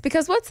drinks,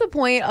 because what's the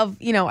point of,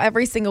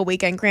 every single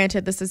weekend,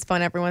 granted this is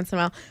fun every once in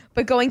a while,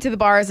 but going to the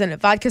bars and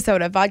vodka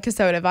soda, vodka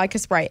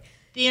Sprite.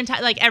 The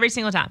entire, every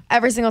single time.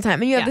 Every single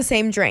time. And you have the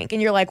same drink.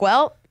 And you're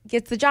well,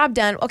 gets the job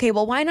done. Okay,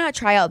 well, why not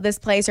try out this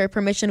place or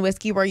Permission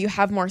Whiskey where you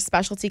have more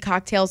specialty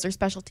cocktails or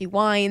specialty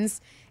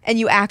wines and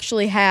you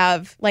actually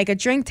have a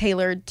drink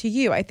tailored to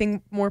you? I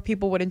think more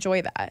people would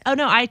enjoy that. Oh,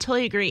 no, I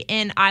totally agree.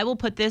 And I will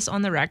put this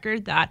on the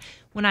record that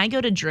when I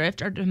go to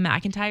Drift or to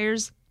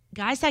McIntyre's,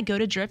 guys that go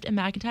to Drift and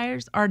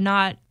McIntyre's are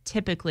not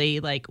typically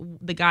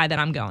the guy that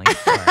I'm going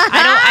for.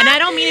 I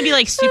don't mean to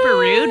be super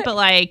rude, but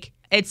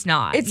it's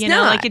not. It's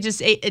not.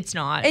 It's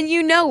not. And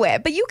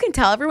it. But you can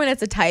tell everyone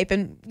has a type.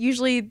 And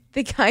usually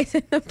the guys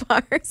in the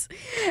bars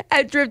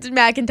at Drift and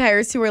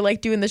McIntyre's who are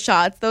doing the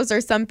shots, those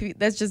are some people,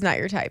 that's just not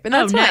your type. And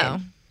that's fine. No.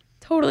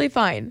 Totally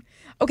fine.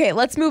 Okay,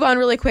 let's move on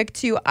really quick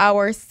to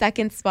our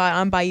second spot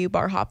on Bayou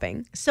bar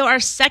hopping. So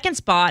our second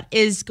spot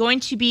is going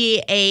to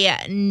be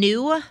a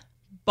new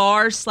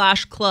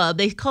bar/club.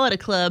 They call it a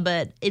club,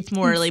 but it's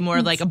more of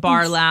a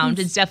bar lounge.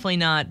 It's definitely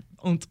not.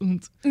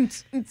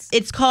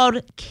 It's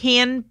called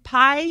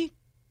Kanpai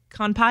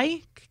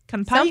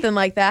Kanpai? Something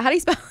like that. How do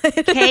you spell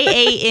it?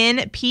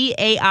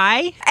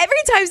 Kanpai. Every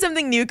time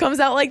something new comes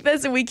out like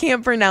this and we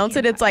can't pronounce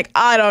it, it's like,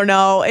 I don't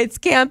know. It's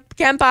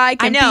Kanpai.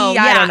 I know,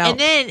 I don't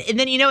know. And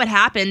then you know what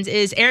happens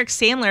is Eric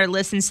Sandler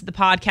listens to the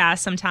podcast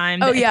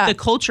sometimes. Oh, yeah. The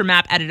Culture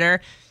Map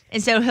editor.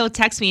 And so he'll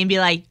text me and be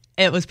like,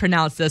 it was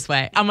pronounced this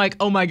way. I'm like,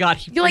 oh my God.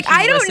 You're like,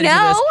 I don't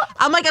know.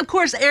 I'm like, of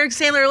course, Eric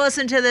Sandler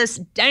listened to this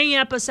dang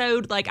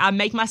episode. Like, I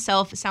make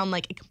myself sound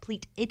like a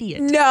complete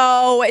idiot.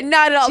 No,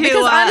 not at all.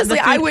 Because honestly,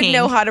 the I Food would King.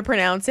 know how to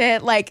pronounce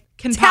it. Like,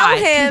 Kanpai. tell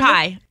him.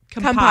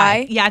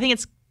 Kanpai. Yeah, I think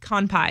it's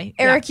Kanpai.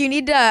 Eric, you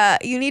need to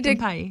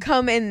Kanpai.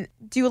 come and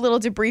do a little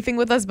debriefing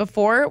with us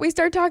before we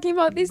start talking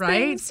about these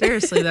Right? things.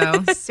 Seriously,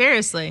 though.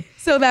 Seriously.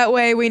 So that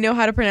way we know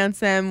how to pronounce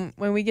them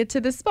when we get to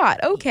the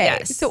spot. Okay.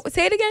 Yes. So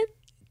say it again.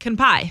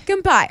 Kanpai.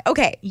 Kanpai.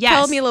 Okay. Yes.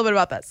 Tell me a little bit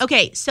about this.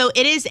 Okay, so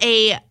it is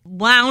a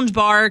lounge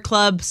bar,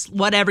 club,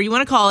 whatever you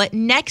want to call it,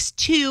 next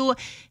to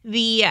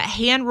the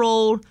hand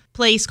roll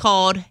place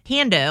called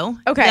Hando.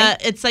 Okay.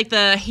 It's like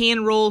the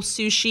hand roll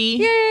sushi.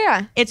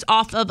 Yeah. It's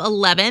off of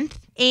 11th.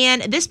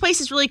 And this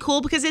place is really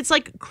cool because it's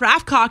like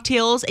craft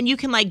cocktails and you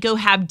can like go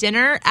have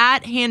dinner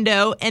at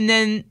Hando and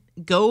then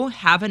go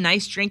have a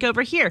nice drink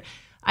over here.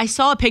 I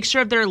saw a picture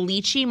of their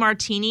lychee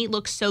martini. It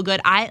looks so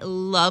good. I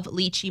love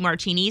lychee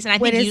martinis, and I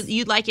think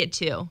you'd like it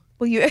too.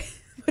 Well,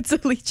 what's a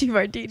lychee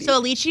martini? So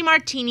a lychee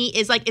martini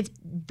is like, it's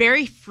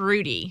very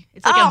fruity.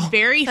 It's like a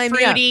very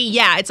fruity,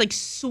 yeah, it's like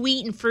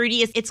sweet and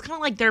fruity. It's kind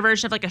of like their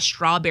version of like a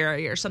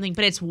strawberry or something,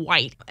 but it's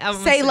white.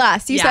 Say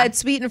less. You said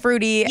sweet and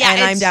fruity, and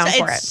I'm down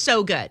for it. It's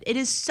so good. It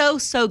is so,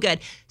 so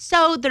good.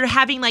 So they're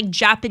having like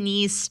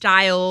Japanese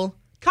style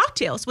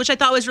cocktails, which I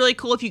thought was really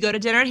cool if you go to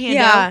dinner at Hando.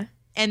 Yeah.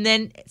 And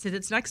then, since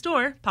it's next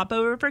door, pop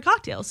over for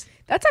cocktails.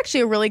 That's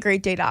actually a really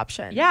great date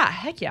option. Yeah,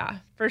 heck yeah,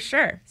 for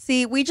sure.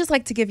 See, we just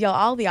like to give y'all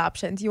all the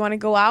options. You want to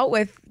go out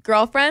with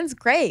girlfriends?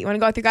 Great. You want to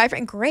go out with your guy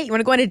friend? Great. You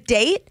want to go on a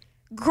date?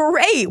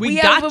 Great. We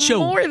have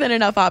more than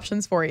enough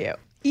options for you.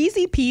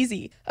 Easy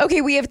peasy. Okay,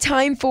 we have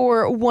time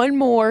for one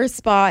more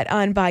spot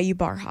on Bayou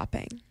Bar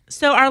Hopping.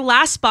 So our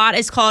last spot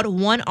is called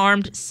One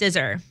Armed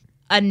Scissor,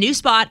 a new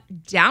spot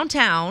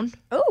downtown.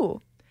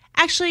 Oh.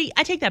 Actually,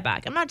 I take that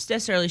back. I'm not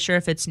necessarily sure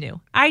if it's new.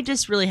 I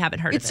just really haven't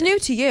heard of it. It's new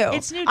to you.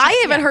 It's new to I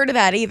haven't heard of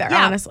that either,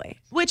 honestly.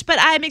 But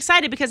I'm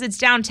excited because it's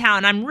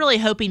downtown. I'm really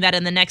hoping that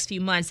in the next few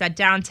months that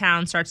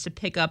downtown starts to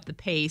pick up the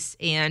pace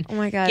and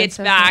gets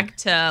back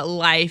to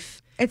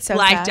life. It's so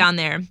life sad. down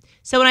there.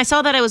 So when I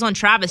saw that it was on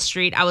Travis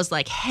Street, I was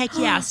like, heck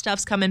yeah,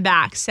 stuff's coming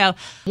back. So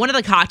one of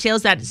the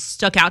cocktails that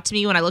stuck out to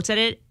me when I looked at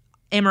it,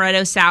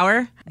 Amaretto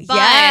Sour.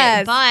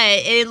 Yes.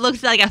 But it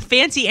looked like a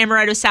fancy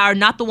Amaretto Sour,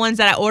 not the ones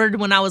that I ordered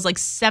when I was like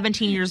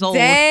 17 years old.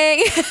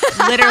 Dang.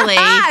 Literally.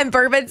 In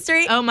Bourbon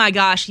Street? Oh my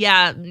gosh.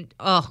 Yeah.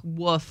 Oh,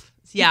 woof.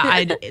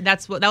 Yeah.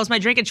 That was my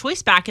drink of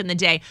choice back in the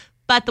day.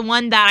 But the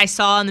one that I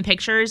saw in the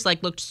pictures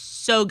like looked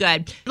so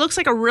good. It looks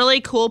like a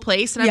really cool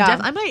place. And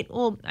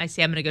I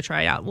say I'm going to go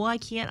try it out. Well, I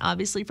can't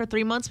obviously for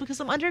 3 months because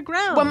I'm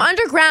underground. Well, I'm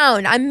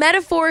underground. I'm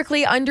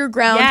metaphorically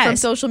underground from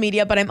social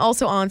media, but I'm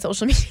also on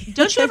social media.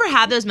 Don't you ever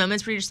have those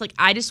moments where you're just like,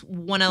 I just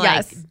want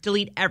to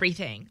delete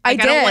everything?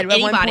 Like, I did don't want at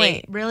anybody. one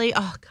point. Really?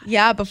 Oh, God.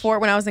 Yeah,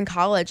 when I was in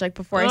college, like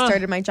before I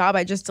started my job,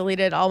 I just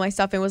deleted all my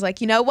stuff and was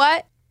like, you know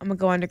what? I'm going to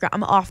go underground.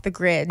 I'm off the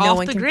grid. No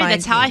one can find me.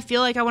 That's how I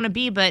feel like I want to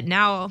be, but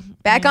now...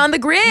 Back on the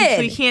grid.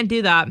 We can't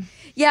do that.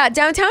 Yeah,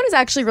 downtown is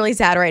actually really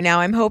sad right now.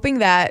 I'm hoping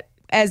that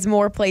as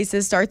more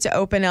places start to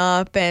open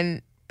up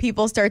and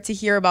people start to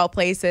hear about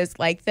places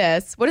like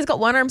this. What is it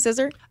called? One Arm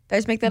Scissor? Did I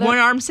just make that up? One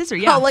Arm Scissor,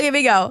 yeah. Oh, look at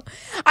me go.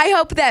 I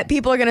hope that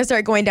people are going to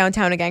start going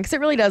downtown again because it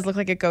really does look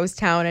like a ghost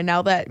town. And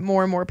now that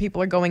more and more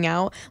people are going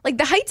out, like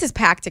the Heights is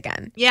packed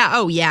again. Yeah.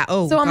 Oh, yeah.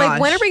 Oh, so I'm like,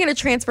 when are we going to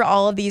transfer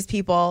all of these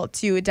people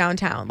to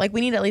downtown? Like,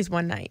 we need at least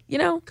one night, you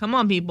know? Come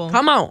on, people.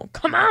 Come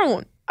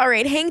on. All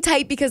right, hang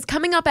tight because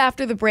coming up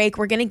after the break,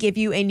 we're going to give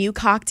you a new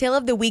cocktail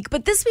of the week.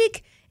 But this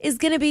week is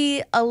going to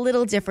be a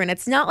little different.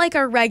 It's not like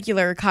our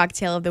regular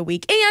cocktail of the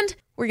week. And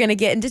we're going to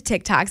get into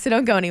TikTok, so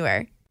don't go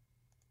anywhere.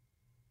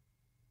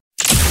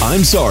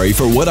 I'm sorry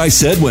for what I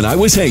said when I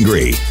was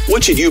hangry.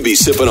 What should you be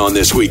sipping on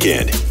this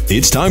weekend?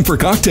 It's time for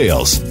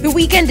cocktails. The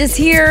weekend is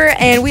here,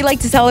 and we like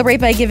to celebrate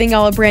by giving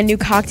y'all a brand new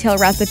cocktail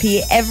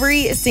recipe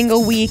every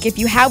single week. If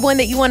you have one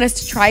that you want us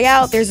to try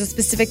out, there's a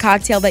specific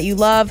cocktail that you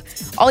love,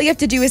 all you have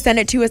to do is send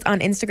it to us on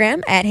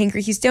Instagram at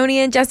Hangry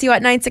Houstonian, Jesse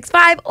at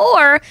 965,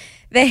 or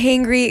the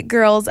Hangry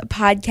Girls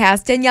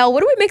Podcast. Danielle,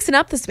 what are we mixing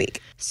up this week?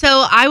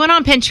 So I went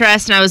on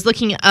Pinterest, and I was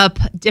looking up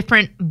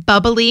different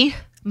bubbly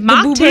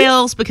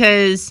mocktails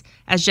because,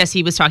 as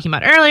Jesse was talking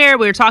about earlier,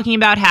 we were talking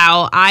about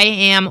how I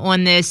am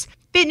on this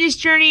fitness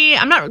journey.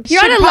 I'm not.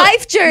 You're on a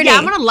life journey. Yeah,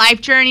 I'm on a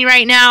life journey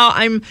right now.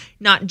 I'm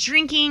not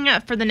drinking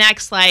for the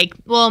next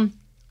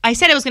I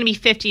said it was going to be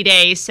 50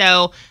 days,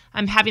 so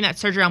I'm having that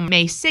surgery on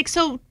May 6th,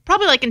 so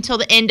probably until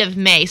the end of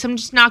May. So I'm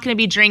just not going to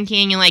be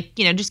drinking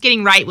and just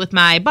getting right with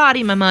my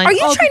body, my mind. Are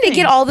you trying to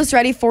get all this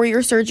ready for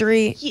your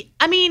surgery? Yeah,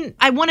 I mean,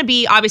 I want to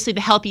be obviously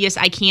the healthiest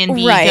I can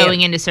be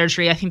going into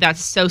surgery. I think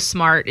that's so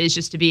smart, is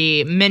just to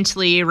be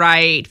mentally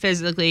right,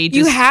 physically.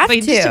 You have to.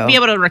 Just to be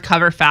able to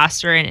recover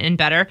faster and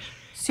better.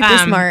 Super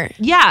smart.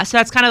 Yeah, so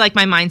that's kind of like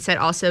my mindset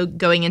also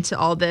going into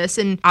all this.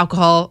 And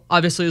alcohol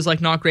obviously is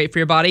like not great for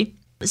your body.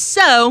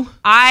 So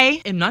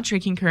I am not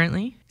drinking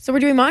currently. So we're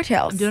doing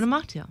mocktails. I'm doing a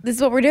mocktail. This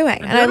is what we're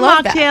doing. And I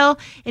love mocktail.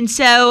 And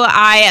so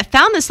I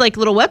found this like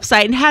little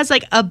website and it has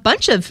like a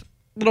bunch of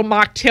little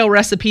mocktail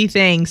recipe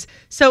things.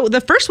 So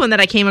the first one that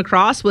I came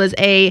across was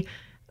a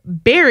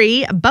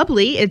berry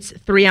bubbly. It's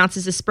 3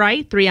 ounces of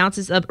Sprite, 3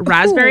 ounces of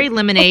raspberry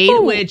lemonade,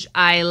 which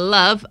I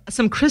love.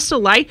 Some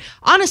Crystal Light.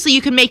 Honestly,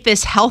 you could make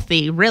this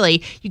healthy,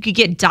 really. You could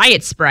get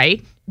diet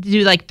Sprite.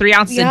 Do like 3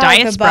 ounces of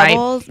diet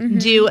Sprite,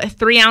 do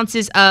 3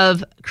 ounces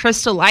of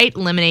Crystal Light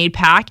lemonade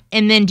pack,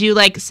 and then do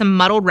like some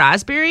muddled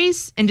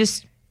raspberries and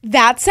just.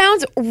 That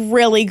sounds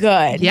really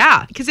good.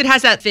 Yeah, because it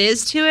has that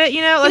fizz to it,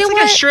 you know? It's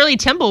like a Shirley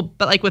Temple,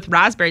 but like with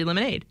raspberry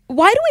lemonade.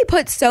 Why do we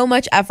put so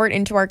much effort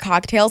into our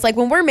cocktails? Like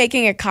when we're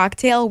making a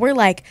cocktail, we're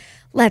like,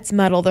 let's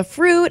muddle the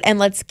fruit and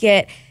let's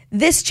get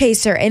this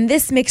chaser and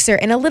this mixer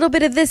and a little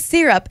bit of this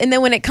syrup. And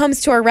then when it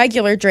comes to our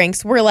regular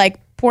drinks, we're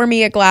like, pour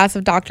me a glass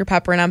of Dr.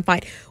 Pepper and I'm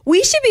fine.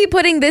 We should be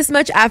putting this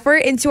much effort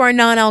into our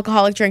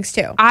non-alcoholic drinks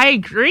too. I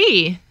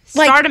agree.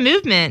 Start a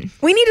movement.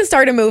 We need to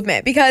start a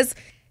movement because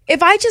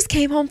if I just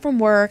came home from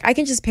work, I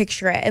can just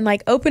picture it and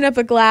like open up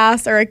a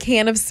glass or a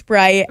can of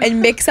Sprite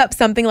and mix up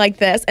something like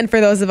this. And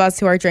for those of us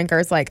who are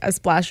drinkers, like a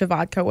splash of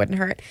vodka wouldn't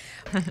hurt.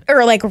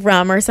 Or like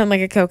rum or something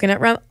like a coconut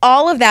rum.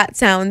 All of that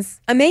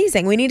sounds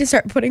amazing. We need to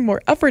start putting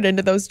more effort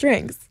into those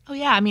drinks. Oh,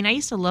 yeah. I mean, I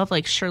used to love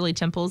like Shirley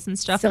Temples and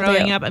stuff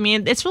growing up. I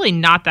mean, it's really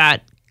not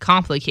that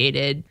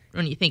complicated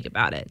when you think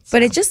about it. So.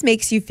 But it just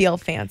makes you feel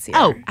fancier.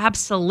 Oh,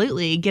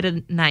 absolutely. Get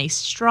a nice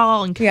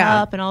straw and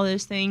cup and all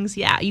those things.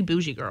 Yeah, you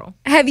bougie girl.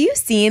 Have you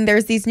seen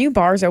there's these new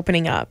bars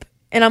opening up?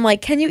 And I'm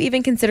like, can you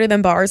even consider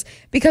them bars?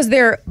 Because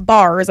they're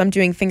bars, I'm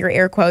doing finger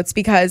air quotes,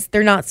 because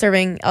they're not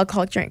serving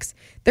alcoholic drinks.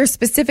 They're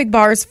specific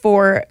bars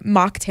for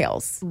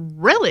mocktails.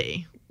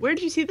 Really? Where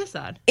did you see this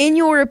ad? In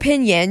your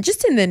opinion,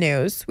 just in the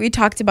news, we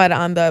talked about it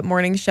on the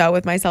morning show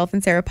with myself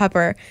and Sarah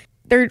Pepper.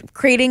 They're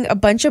creating a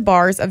bunch of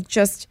bars of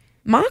just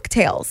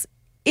mocktails.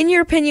 In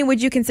your opinion,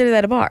 would you consider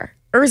that a bar?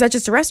 Or is that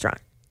just a restaurant?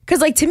 Because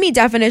like to me,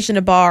 definition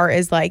of bar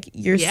is like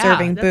you're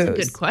serving booze. That's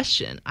a good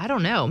question. I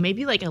don't know.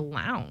 Maybe like a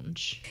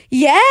lounge.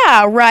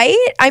 Yeah, right?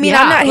 I mean,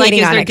 I'm not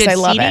hating on it because I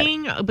love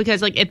it.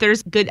 Because like if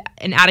there's good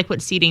and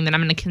adequate seating, then I'm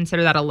going to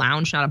consider that a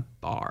lounge, not a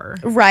bar.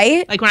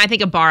 Right? Like when I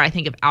think of bar, I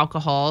think of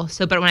alcohol.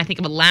 But when I think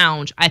of a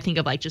lounge, I think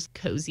of like just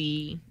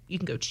cozy. You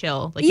can go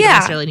chill. Like you don't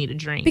necessarily need a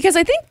drink. Because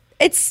I think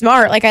it's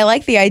smart. Like I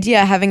like the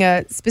idea of having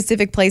a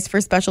specific place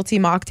for specialty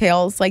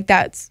mocktails. Like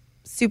that's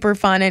super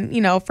fun. And,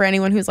 you know, for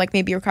anyone who's like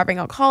maybe recovering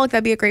alcoholic,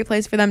 that'd be a great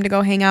place for them to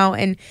go hang out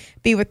and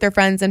be with their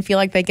friends and feel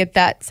like they get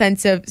that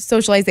sense of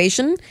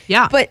socialization.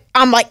 Yeah. But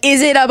I'm like,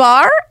 is it a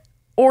bar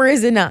or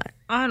is it not?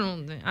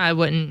 I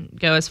wouldn't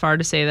go as far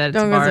to say that it's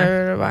a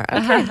bar.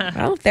 Okay.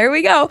 Well, there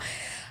we go.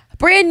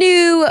 Brand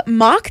new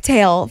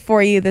mocktail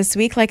for you this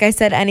week. Like I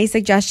said, any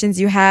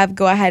suggestions you have,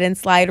 go ahead and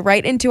slide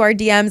right into our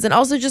DMs. And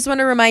also just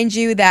want to remind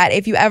you that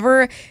if you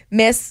ever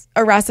miss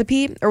a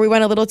recipe or we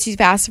went a little too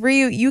fast for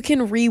you, you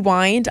can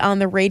rewind on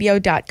the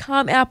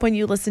radio.com app when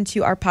you listen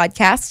to our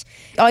podcast.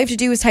 All you have to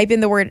do is type in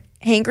the word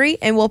hangry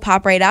and we'll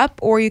pop right up,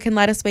 or you can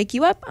let us wake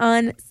you up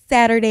on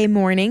Saturday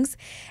mornings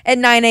at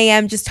 9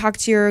 a.m. Just talk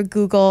to your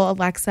Google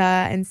Alexa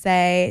and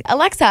say,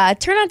 Alexa,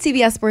 turn on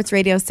CBS Sports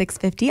Radio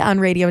 650 on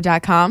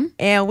radio.com.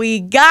 And we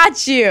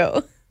got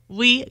you.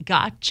 We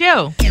got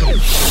you.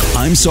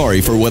 I'm sorry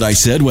for what I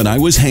said when I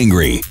was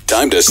hangry.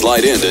 Time to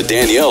slide into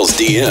Danielle's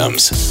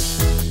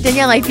DMs.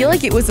 Danielle, I feel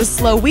like it was a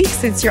slow week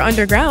since you're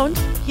underground.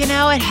 You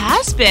know, it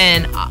has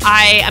been.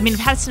 I mean, I've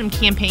had some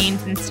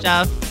campaigns and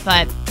stuff,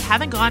 but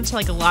haven't gone to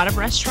like a lot of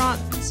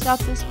restaurants and stuff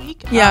this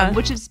week. Yeah.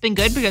 Which has been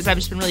good because I've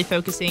just been really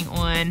focusing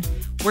on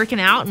working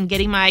out and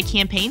getting my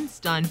campaigns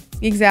done.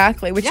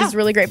 Exactly, which is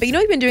really great. But you know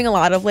what I've been doing a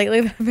lot of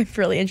lately that I've been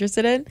really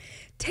interested in?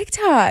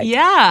 TikTok.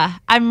 Yeah.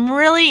 I'm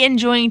really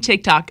enjoying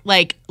TikTok.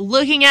 Like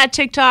looking at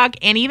TikTok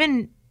and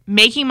even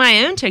making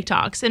my own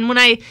TikToks. And when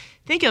I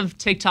think of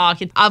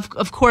TikTok,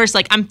 of course,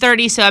 like I'm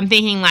 30, so I'm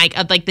thinking like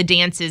of like the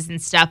dances and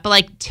stuff. But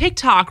like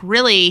TikTok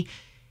really,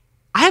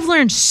 I've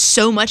learned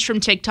so much from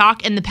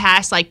TikTok in the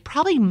past, like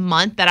probably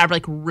month that I've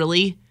like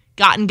really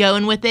gotten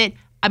going with it.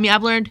 I mean,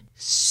 I've learned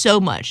so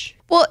much.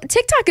 Well,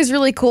 TikTok is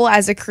really cool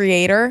as a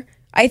creator,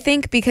 I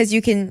think, because you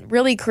can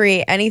really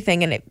create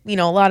anything. And,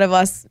 a lot of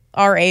us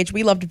our age,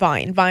 we loved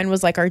Vine. Vine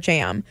was like our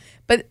jam.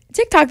 But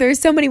TikTok, there's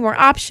so many more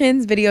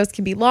options. Videos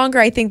can be longer.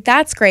 I think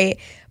that's great.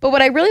 But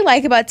what I really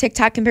like about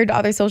TikTok compared to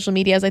other social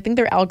media is I think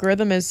their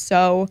algorithm is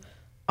so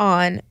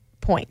on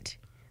point.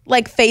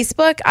 Like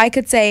Facebook, I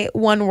could say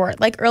one word.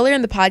 Like earlier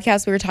in the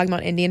podcast, we were talking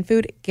about Indian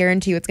food.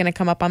 Guarantee you it's going to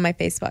come up on my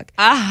Facebook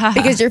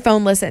because your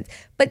phone listens.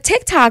 But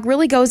TikTok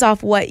really goes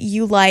off what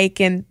you like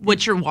and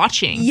what you're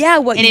watching. Yeah,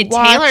 and it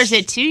tailors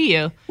it to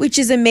you, which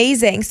is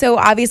amazing. So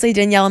obviously,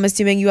 Danielle, I'm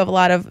assuming you have a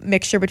lot of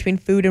mixture between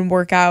food and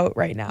workout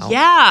right now.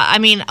 Yeah, I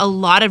mean, a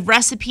lot of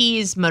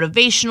recipes,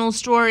 motivational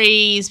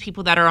stories,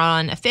 people that are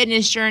on a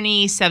fitness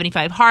journey,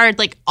 75 Hard,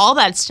 like all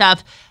that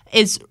stuff.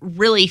 is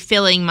really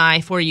filling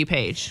my For You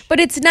page. But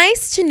it's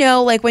nice to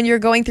know, like, when you're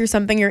going through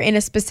something, you're in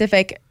a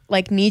specific,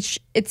 like, niche.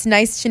 It's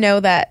nice to know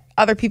that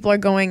other people are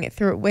going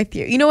through it with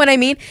you. You know what I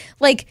mean?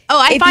 Like,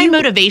 I find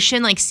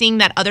motivation, like, seeing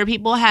that other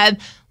people have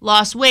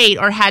lost weight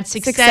or had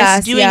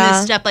success doing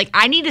this stuff. Like,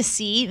 I need to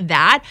see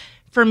that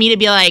for me to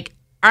be like,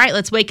 all right,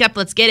 let's wake up.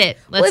 Let's get it.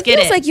 It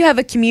feels like you have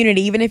a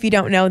community, even if you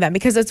don't know them,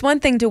 because it's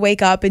one thing to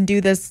wake up and do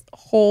this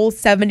whole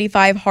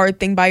 75 hard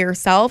thing by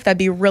yourself. That'd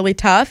be really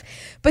tough.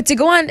 But to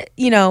go on,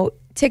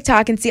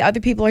 TikTok and see other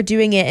people are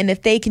doing it, and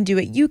if they can do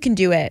it, you can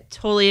do it.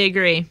 Totally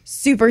agree.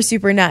 Super,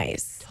 super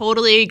nice.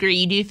 Totally agree.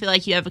 You do feel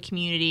like you have a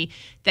community,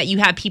 that you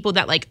have people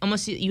that, like,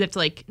 almost you have to,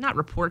 like, not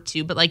report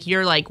to, but, like,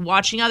 you're, like,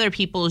 watching other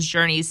people's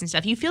journeys and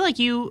stuff. You feel like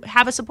you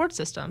have a support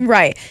system.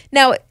 Right.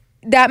 Now,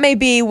 that may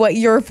be what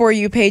your For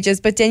You page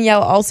is, but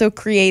Danielle also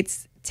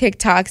creates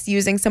TikToks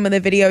using some of the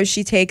videos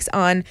she takes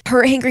on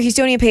her Hangry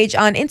Houstonian page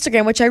on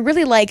Instagram, which I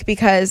really like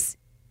because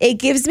it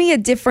gives me a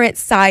different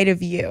side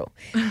of you.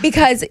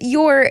 Because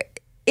your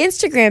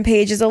Instagram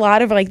page is a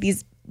lot of, like,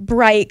 these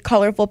bright,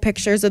 colorful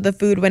pictures of the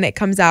food when it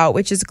comes out,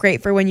 which is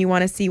great for when you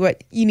want to see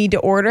what you need to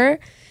order.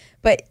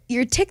 But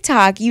your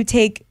TikTok, you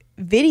take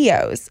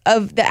videos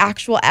of the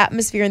actual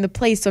atmosphere in the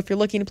place. So if you're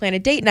looking to plan a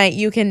date night,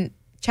 you can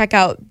check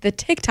out the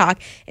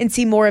TikTok and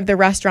see more of the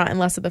restaurant and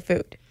less of the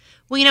food.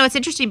 Well, it's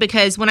interesting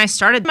because when I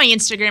started my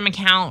Instagram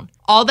account,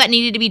 all that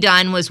needed to be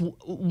done was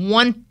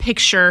one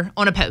picture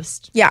on a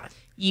post. Yeah.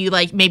 You,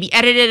 like, maybe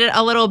edited it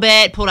a little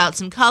bit, pulled out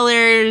some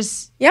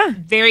colors. Yeah.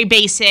 Very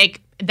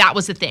basic. That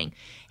was the thing.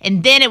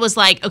 And then it was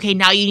like, okay,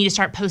 now you need to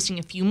start posting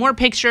a few more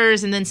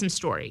pictures and then some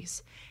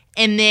stories.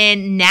 And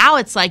then now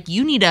it's like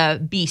you need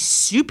to be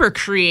super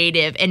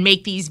creative and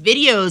make these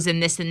videos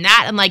and this and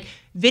that. And, like,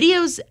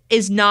 videos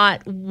is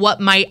not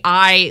what my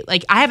eye,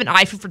 like, I have an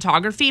eye for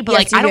photography, but,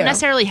 yes, like, I don't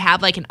necessarily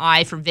have, like, an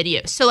eye for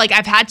video. So, like,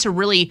 I've had to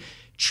really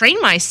train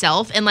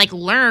myself and, like,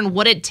 learn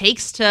what it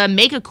takes to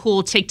make a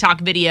cool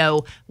TikTok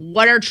video.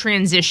 What are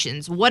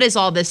transitions? What is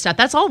all this stuff?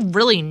 That's all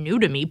really new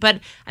to me. But,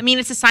 I mean,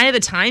 it's a sign of the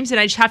times, and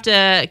I just have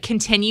to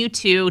continue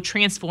to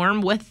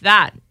transform with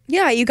that.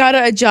 Yeah, you got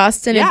to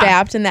adjust and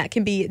adapt, and that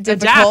can be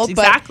difficult.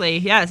 Exactly.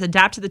 Yes,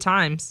 adapt to the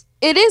times.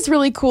 It is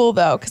really cool,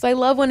 though, because I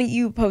love when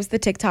you post the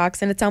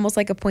TikToks, and it's almost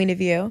like a point of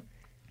view.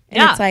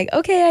 And it's like,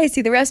 okay, I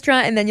see the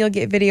restaurant, and then you'll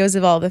get videos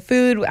of all the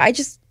food.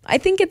 I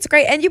think it's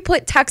great. And you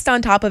put text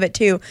on top of it,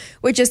 too,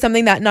 which is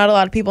something that not a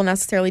lot of people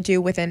necessarily do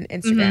within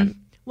Instagram. Mm-hmm.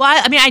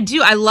 Well, I mean, I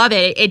do. I love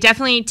it. It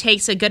definitely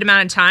takes a good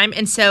amount of time.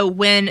 And so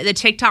when the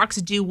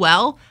TikToks do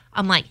well,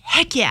 I'm like,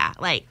 heck yeah.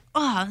 Like,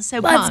 oh, I'm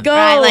so pumped. Let's go.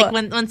 Right?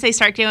 Like, once they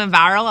start going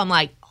viral, I'm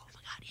like, oh, my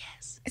God,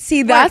 yes.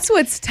 See, that's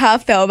what's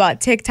tough, though,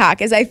 about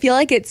TikTok is I feel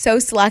like it's so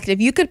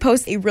selective. You could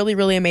post a really,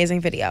 really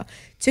amazing video.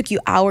 Took you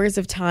hours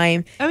of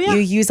time. Oh, yeah. You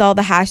use all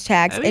the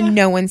hashtags, and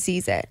no one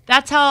sees it.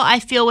 That's how I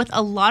feel with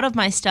a lot of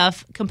my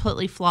stuff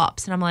completely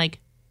flops. And I'm like,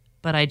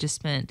 but I just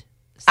spent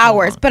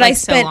hours. But like, I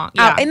spent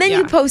and then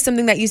you post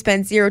something that you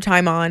spent zero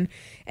time on,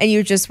 and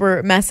you just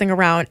were messing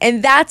around.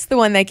 And that's the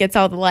one that gets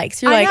all the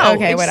likes. You're like,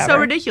 okay, whatever. It's so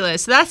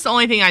ridiculous. So that's the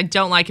only thing I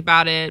don't like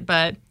about it.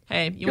 But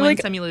hey, you win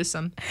some, you lose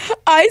some.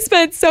 I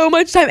spent so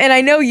much time, and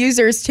I know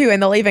users too,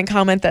 and they'll even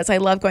comment this. I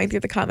love going through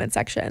the comment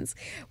sections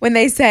when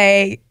they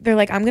say, they're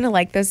like, I'm going to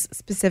like this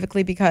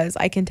specifically because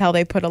I can tell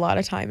they put a lot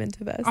of time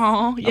into this.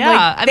 Oh,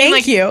 yeah. Like,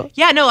 thank you.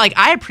 Yeah, no, like,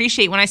 I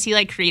appreciate when I see,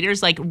 like,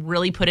 creators, like,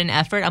 really put in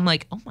effort. I'm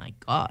like, oh my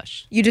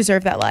gosh. You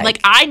deserve that like.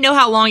 Like, I know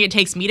how long it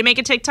takes me to make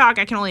a TikTok.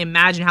 I can only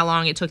imagine how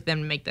long it took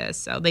them to make this.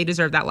 So they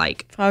deserve that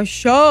like. For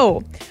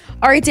sure.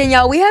 All right,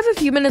 Danielle, we have a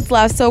few minutes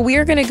left, so we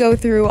are going to go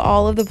through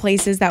all of the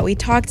places that we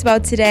talked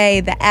about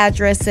today, the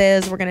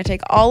addresses. We're going to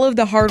take all of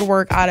the hard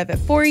work out of it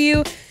for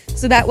you,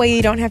 so that way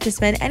you don't have to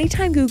spend any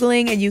time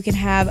Googling and you can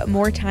have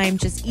more time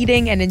just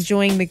eating and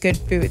enjoying the good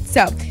food.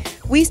 So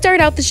we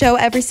start out the show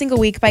every single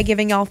week by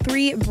giving y'all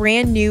 3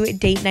 brand new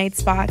date night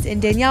spots.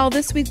 And Danielle,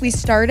 this week we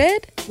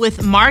started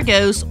with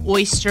Margot's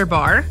Oyster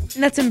Bar.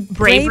 And that's in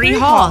Bravery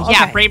Hall. Okay.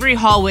 Yeah, Bravery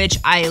Hall, which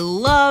I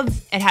love.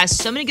 It has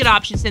so many good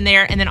options in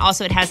there. And then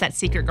also it has that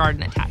secret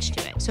garden attached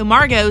to it. So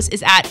Margot's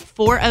is at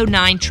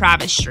 409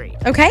 Travis Street.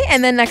 Okay,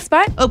 and then next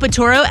spot?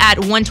 Opatoro at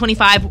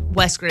 125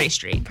 West Gray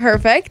Street.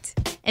 Perfect.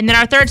 And then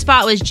our third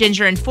spot was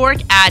Ginger and Fork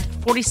at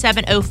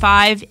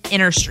 4705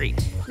 Inner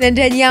Street. Then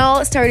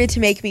Danielle started to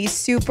make me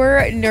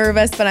super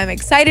nervous, but I'm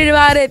excited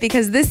about it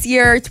because this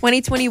year,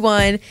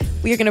 2021,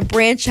 we are going to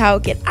branch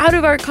out, get out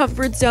of our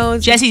comfort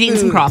zones. Jesse's eating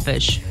some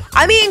crawfish.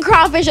 I'm eating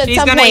crawfish at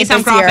some point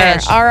this year.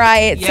 All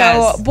right.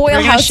 Yes. So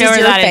Boyle House is your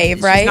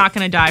fave, right? She's not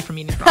going to die from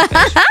eating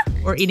crawfish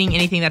or eating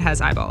anything that has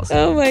eyeballs.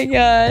 Oh, my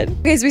God.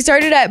 Okay, so we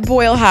started at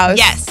Boyle House.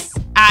 Yes,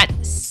 at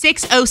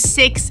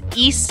 606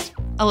 East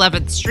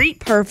 11th Street.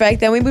 Perfect.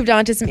 Then we moved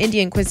on to some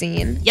Indian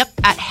cuisine. Yep,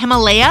 at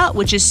Himalaya,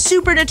 which is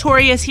super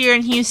notorious here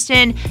in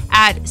Houston,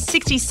 at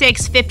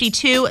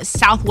 6652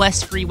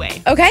 Southwest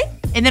Freeway. Okay.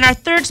 And then our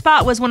third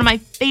spot was one of my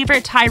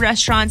favorite Thai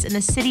restaurants in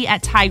the city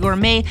at Thai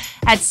Gourmet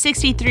at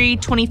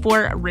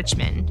 6324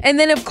 Richmond. And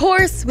then, of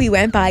course, we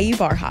went Bayou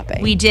bar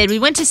hopping. We did. We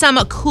went to some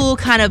cool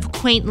kind of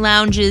quaint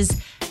lounges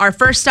Our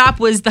first stop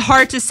was the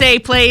hard to say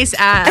place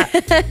at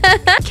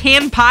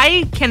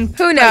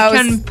Who knows?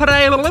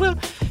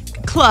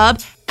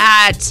 Club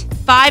at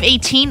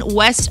 518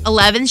 West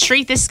 11th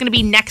Street. This is going to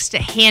be next to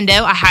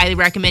Hando. I highly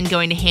recommend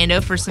going to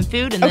Hando for some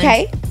food and then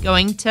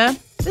going to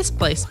this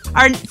place.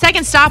 Our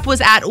second stop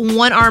was at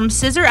One Arm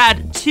Scissor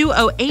at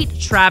 208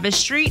 Travis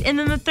Street. And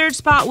then the third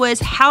spot was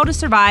How to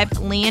Survive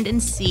Land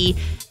and Sea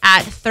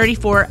at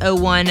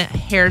 3401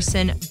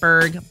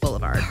 Harrisonburg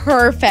Boulevard.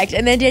 Perfect.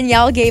 And then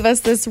Danielle gave us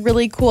this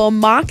really cool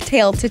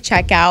mocktail to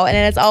check out. And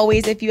as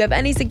always, if you have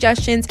any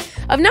suggestions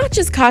of not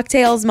just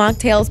cocktails,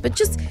 mocktails, but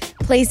just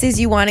places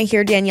you want to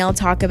hear Danielle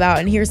talk about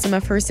and hear some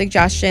of her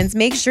suggestions,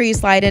 make sure you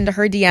slide into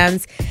her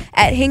DMs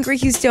at Hangry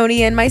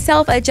Houstonian,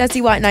 myself at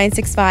Jessie Watt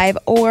 965,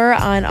 or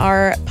on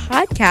our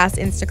podcast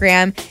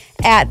Instagram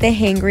at the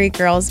Hangry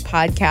Girls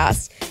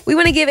Podcast. We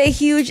want to give a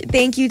huge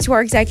thank you to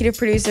our executive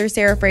producer,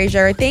 Sarah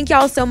Fraser. Thank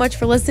y'all so much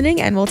for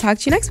listening, and we'll talk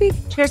to you next week.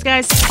 Cheers,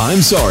 guys.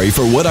 I'm sorry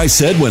for what I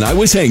said when I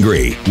was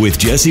hangry with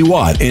Jessie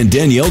Watt and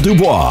Danielle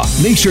Dubois.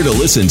 Make sure to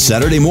listen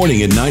Saturday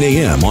morning at 9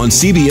 a.m. on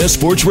CBS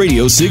Sports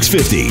Radio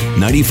 650,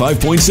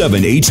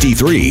 95.7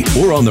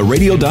 HD3, or on the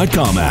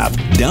radio.com app.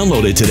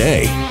 Download it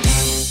today.